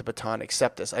runner with the baton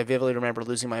accept this? I vividly remember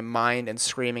losing my mind and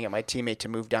screaming at my teammate to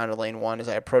move down to lane 1 as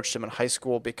I approached him in high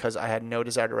school because I had no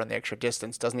desire to run the extra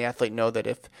distance. Doesn't the athlete know that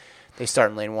if they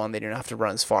start in lane 1, they don't have to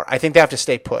run as far? I think they have to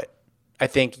stay put. I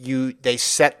think they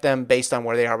set them based on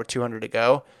where they are with 200 to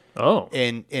go. Oh,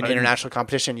 In international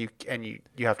competition, you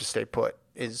have to stay put,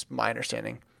 is my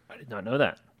understanding. I did not know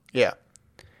that. Yeah.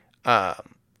 4x1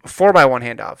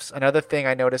 handoffs. Another thing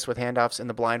I noticed with handoffs in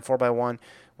the blind 4x1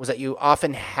 was that you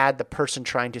often had the person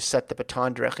trying to set the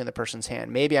baton directly in the person's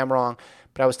hand. Maybe I'm wrong,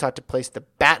 but I was taught to place the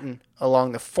baton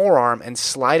along the forearm and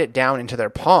slide it down into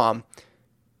their palm.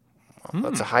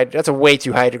 Well, that's a way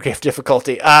too high degree of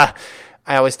difficulty. I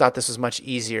always thought this was much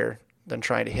easier than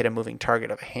trying to hit a moving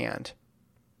target of a hand.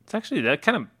 It's actually that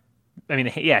kind of, I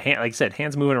mean, yeah, like I said,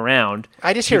 hands moving around.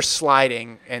 I just hear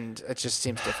sliding, and it just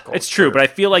seems difficult. It's true, but I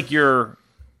feel like if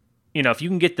you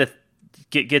can get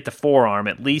the forearm,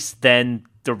 at least then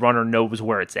the runner knows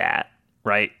where it's at,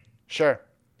 right? Sure.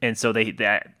 And so I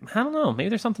don't know, maybe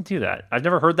there's something to that. I've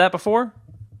never heard that before,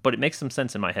 but it makes some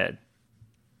sense in my head.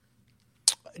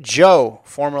 Joe,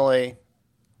 formerly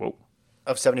Whoa.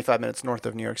 of 75 minutes north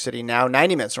of New York City, now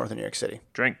 90 minutes north of New York City.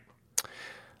 Drink.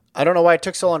 I don't know why it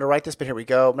took so long to write this, but here we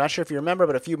go. I'm not sure if you remember,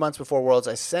 but a few months before Worlds,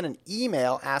 I sent an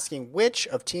email asking which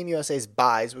of Team USA's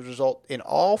buys would result in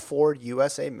all 4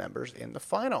 USA members in the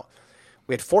final.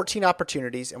 We had 14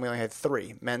 opportunities, and we only had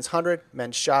 3. Men's 100,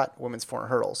 men's shot, women's 400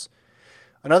 hurdles.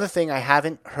 Another thing I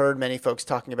haven't heard many folks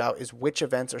talking about is which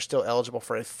events are still eligible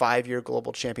for a 5-year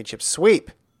global championship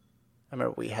sweep. I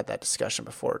remember we had that discussion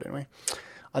before, didn't we?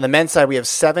 On the men's side, we have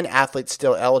 7 athletes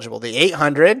still eligible. The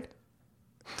 800,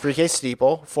 3K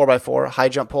steeple, 4x4, high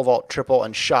jump, pole vault, triple,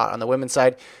 and shot. On the women's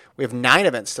side, we have 9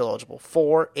 events still eligible.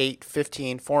 4, 8,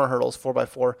 15, 400 hurdles,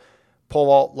 4x4, pole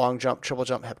vault, long jump, triple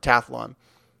jump, heptathlon.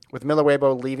 With Miller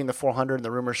Weibo leaving the 400 and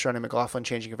the rumors surrounding McLaughlin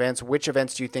changing events, which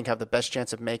events do you think have the best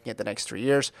chance of making it the next 3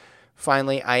 years?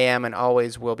 Finally, I am and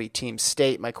always will be Team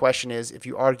State. My question is, if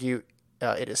you argue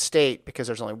it is State because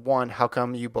there's only one, how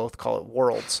come you both call it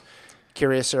Worlds?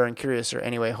 Curiouser and curiouser.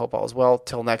 Anyway, hope all is well.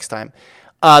 Till next time.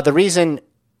 The reason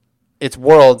it's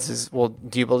Worlds is, well,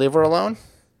 do you believe we're alone,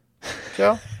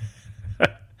 Joe?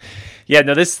 Yeah,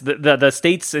 no. The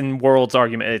States and Worlds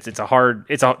argument.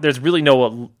 There's really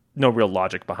no real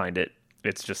logic behind it.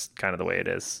 It's just kind of the way it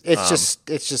is. It's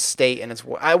just State and it's.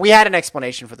 We had an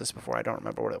explanation for this before. I don't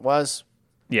remember what it was.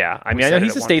 Yeah, I mean, I know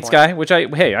he's a States guy, which I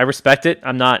respect it.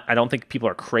 I don't think people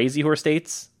are crazy who are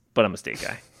States, but I'm a State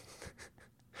guy.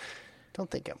 Don't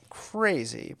think I'm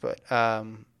crazy, but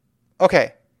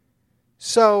okay.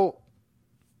 So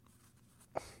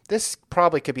this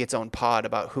probably could be its own pod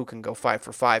about who can go 5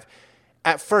 for 5.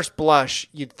 At first blush,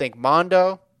 you'd think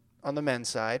Mondo on the men's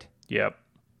side. Yep.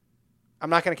 I'm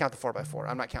not going to count the 4x4.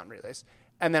 I'm not counting relays.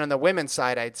 And then on the women's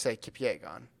side, I'd say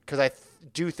Kipyegon, because I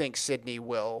do think Sydney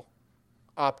will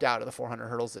opt out of the 400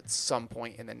 hurdles at some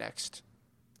point in the next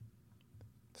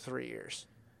 3 years.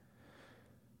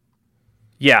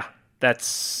 Yeah, I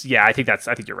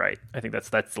think you're right. I think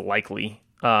that's likely.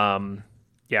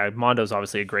 Yeah, Mondo's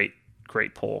obviously a great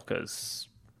poll because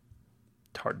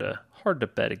it's hard to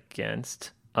bet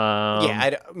against.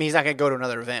 I mean, he's not going to go to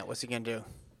another event. What's he going to do?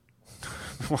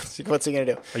 What's he going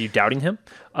to do? Are you doubting him?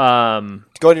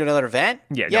 Go to another event?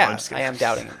 Yeah, yeah, I'm just kidding. I am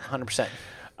doubting him 100%.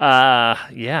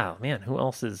 Yeah, man, who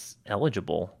else is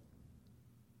eligible?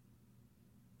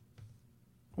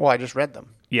 Well, I just read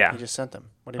them. Yeah. You just sent them.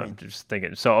 What do you mean? I'm just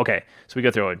thinking. So, okay. So we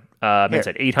go through it. Men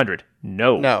said 800.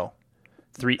 No. No.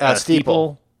 3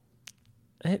 steeple.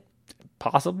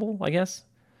 Possible, I guess.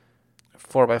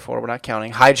 4x4, we're not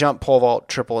counting. High jump, pole vault,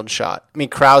 triple, and shot. I mean,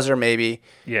 Krauser maybe.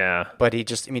 Yeah. But he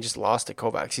just lost to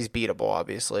Kovacs. He's beatable,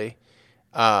 obviously.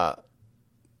 Barshim.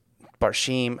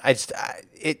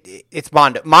 It's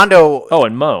Mondo. Mondo. Oh,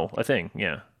 and Mo, I think.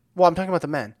 Yeah. Well, I'm talking about the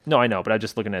men. No, I know, but I'm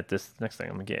just looking at this next thing.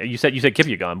 You said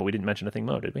Kipyegon, but we didn't mention a thing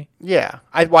Mo, did we? Yeah.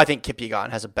 I think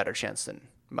Kipyegon has a better chance than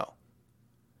Mo.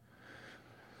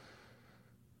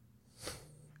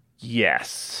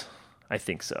 Yes, I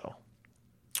think so.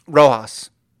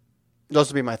 Rojas. Those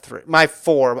would be my 3. My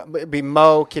 4 would be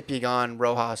Mo, Kipyegon,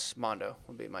 Rojas, Mondo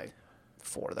would be my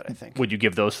 4 that I think. Would you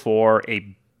give those 4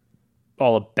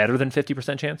 all a better than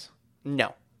 50% chance?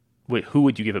 No. Wait, who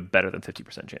would you give a better than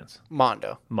 50% chance?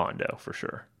 Mondo, for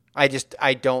sure. I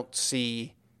don't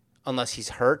see, unless he's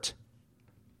hurt,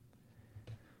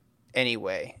 any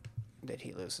way that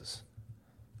he loses.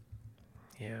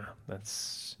 Yeah,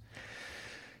 it's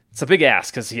a big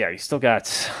ask because he's still got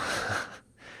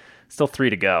 3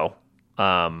 to go.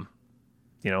 I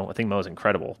think Mo's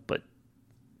incredible, but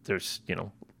there's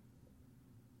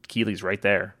Keely's right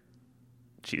there.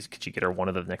 Could she get her one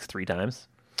of the next 3 times?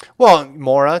 Well,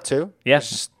 Mora too. Yeah.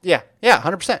 Yeah,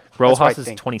 100%. Rojas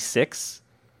is 26.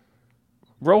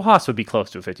 Rojas would be close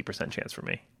to a 50% chance for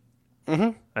me.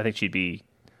 Mm-hmm. I think she'd be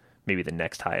maybe the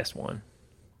next highest one.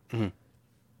 Mm-hmm.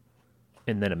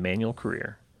 And then Emmanuel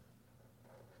Career.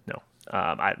 No.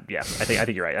 I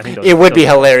think you're right. I think It would be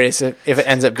hilarious if it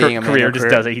ends up being Career Emmanuel just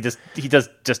does it. He does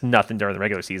just nothing during the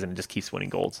regular season and just keeps winning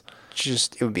golds.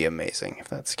 It would be amazing if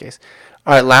that's the case.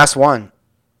 All right, last one.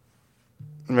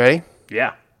 Ready?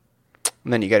 Yeah.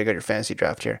 And then you got to go to your fantasy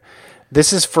draft here.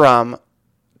 This is from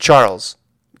Charles,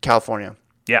 California.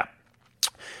 Yeah.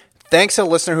 Thanks to a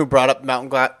listener who brought up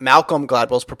Malcolm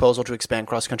Gladwell's proposal to expand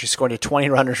cross-country scoring to 20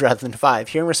 runners rather than 5.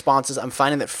 Hearing responses, I'm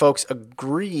finding that folks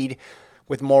agreed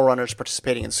with more runners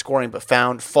participating in scoring, but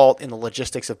found fault in the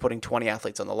logistics of putting 20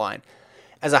 athletes on the line.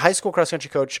 As a high school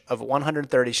cross-country coach of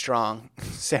 130 strong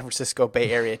San Francisco Bay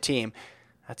Area team,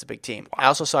 that's a big team. I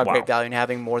also saw great value in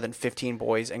having more than 15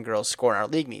 boys and girls score in our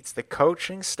league meets. The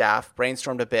coaching staff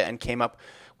brainstormed a bit and came up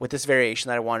with this variation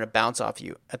that I wanted to bounce off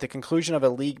you. At the conclusion of a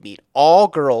league meet, all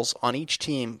girls on each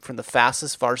team, from the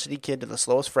fastest varsity kid to the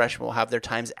slowest freshman, will have their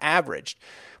times averaged.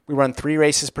 We run 3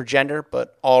 races per gender,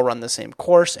 but all run the same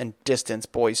course and distance,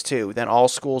 boys too. Then all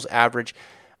schools' average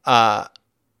is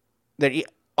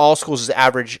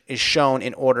shown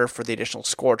in order for the additional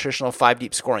score. Traditional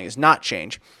 5-deep scoring is not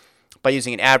changed. By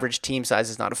using an average, team size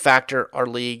is not a factor. Our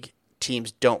league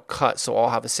teams don't cut, so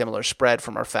all have a similar spread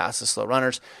from our fastest slow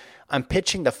runners. I'm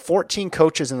pitching the 14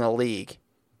 coaches in the league.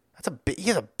 He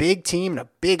has a big team and a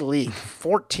big league.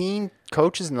 14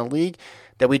 coaches in the league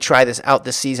that we try this out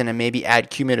this season and maybe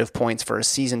add cumulative points for a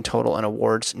season total and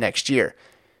awards next year.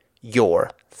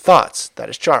 Your thoughts? That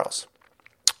is Charles.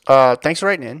 Thanks for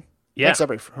writing in. Yeah. Thanks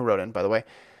everybody who wrote in, by the way.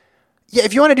 Yeah,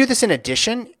 if you want to do this in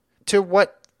addition to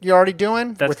what you're already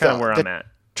doing, that's kind of where I'm at.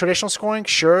 Traditional scoring,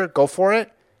 sure, go for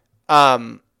it.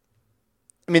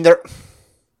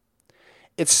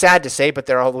 It's sad to say, but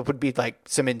there would be like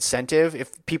some incentive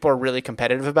if people are really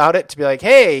competitive about it to be like,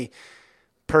 hey,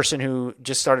 person who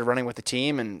just started running with the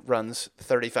team and runs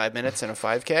 35 minutes in a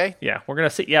 5K. Yeah, we're gonna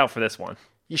sit you out for this one.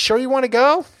 You sure you want to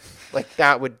go? Like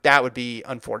that would be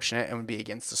unfortunate and would be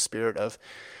against the spirit of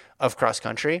cross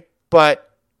country. But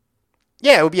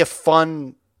yeah, it would be a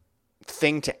fun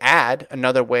thing to add,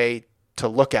 another way to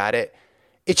look at it.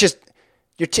 It's just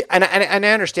and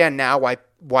I understand now why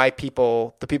the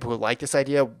people who like this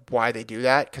idea, why they do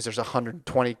that, because there's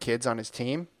 120 kids on his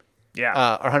team.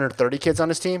 Yeah. Or 130 kids on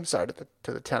his team. Sorry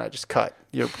to the 10 I just cut.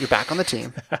 You're back on the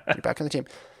team. You're back on the team.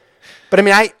 But I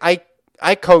mean,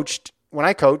 I coached, when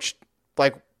I coached,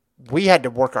 like we had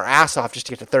to work our ass off just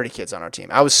to get to 30 kids on our team.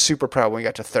 I was super proud when we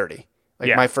got to 30.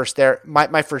 Like my first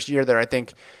year there, I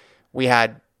think we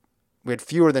had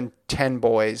fewer than 10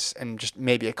 boys and just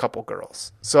maybe a couple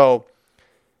girls. So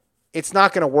it's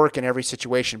not going to work in every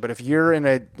situation, but if you're in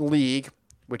a league,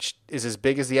 which is as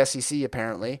big as the SEC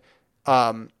apparently,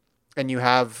 and you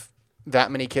have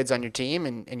that many kids on your team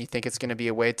and you think it's going to be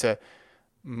a way to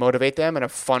motivate them and a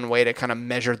fun way to kind of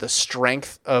measure the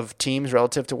strength of teams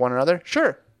relative to one another,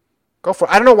 sure, go for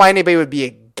it. I don't know why anybody would be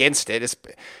against it. It's,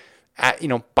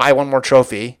 buy one more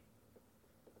trophy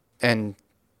and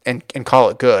call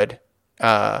it good.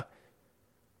 Yeah,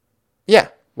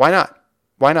 why not?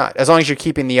 Why not? As long as you're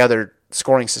keeping the other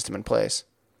scoring system in place.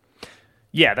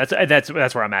 Yeah, that's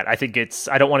where I'm at. I think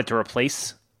I don't want it to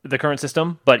replace the current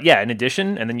system, but yeah, in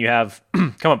addition, and then you have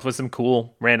come up with some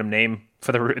cool random name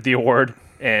for the award,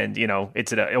 and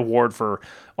it's an award for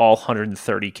all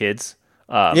 130 kids.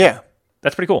 Yeah,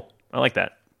 that's pretty cool. I like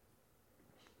that.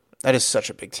 That is such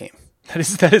a big team.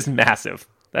 That is massive.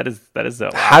 That is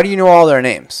wow. How do you know all their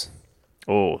names?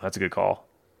 Oh, that's a good call.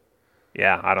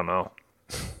 Yeah, I don't know.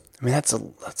 I mean, that's a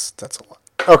lot.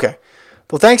 Okay.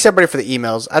 Well, thanks everybody for the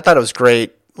emails. I thought it was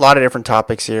great. A lot of different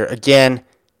topics here. Again,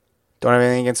 don't have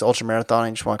anything against ultra marathon. I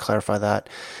just want to clarify that.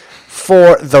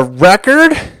 For the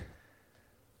record,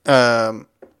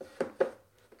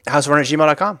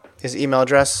 houseofrun@gmail.com is the email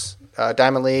address.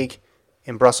 Diamond League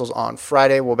in Brussels on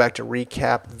Friday. We'll be back to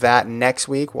recap that next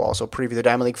week. We'll also preview the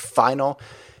Diamond League final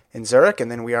in Zurich, and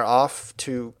then we are off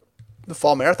to the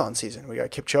fall marathon season. We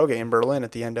got Kipchoge in Berlin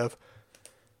at the end of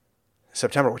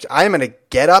September, which I am going to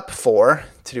get up to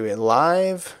do a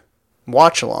live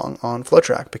watch along on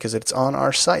FlowTrack because it's on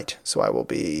our site. So I will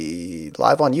be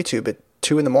live on YouTube at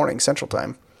 2 a.m. Central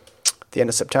Time at the end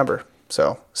of September.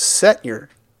 So set your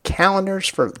calendars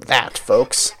for that,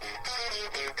 folks.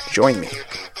 Join me.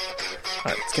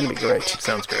 It's going to be great.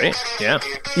 Sounds great. Yeah.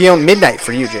 Midnight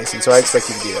for you, Jason. So I expect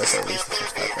you to do that for at least the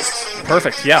first 5 minutes.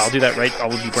 Perfect. Yeah, I'll do that right. I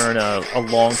will be wearing a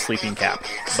long sleeping cap,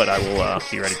 but I will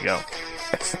be ready to go.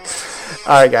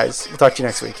 All right, guys. We'll talk to you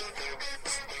next week.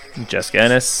 Jessica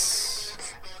Ennis.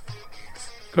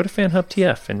 Go to FanHub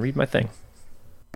TF and read my thing.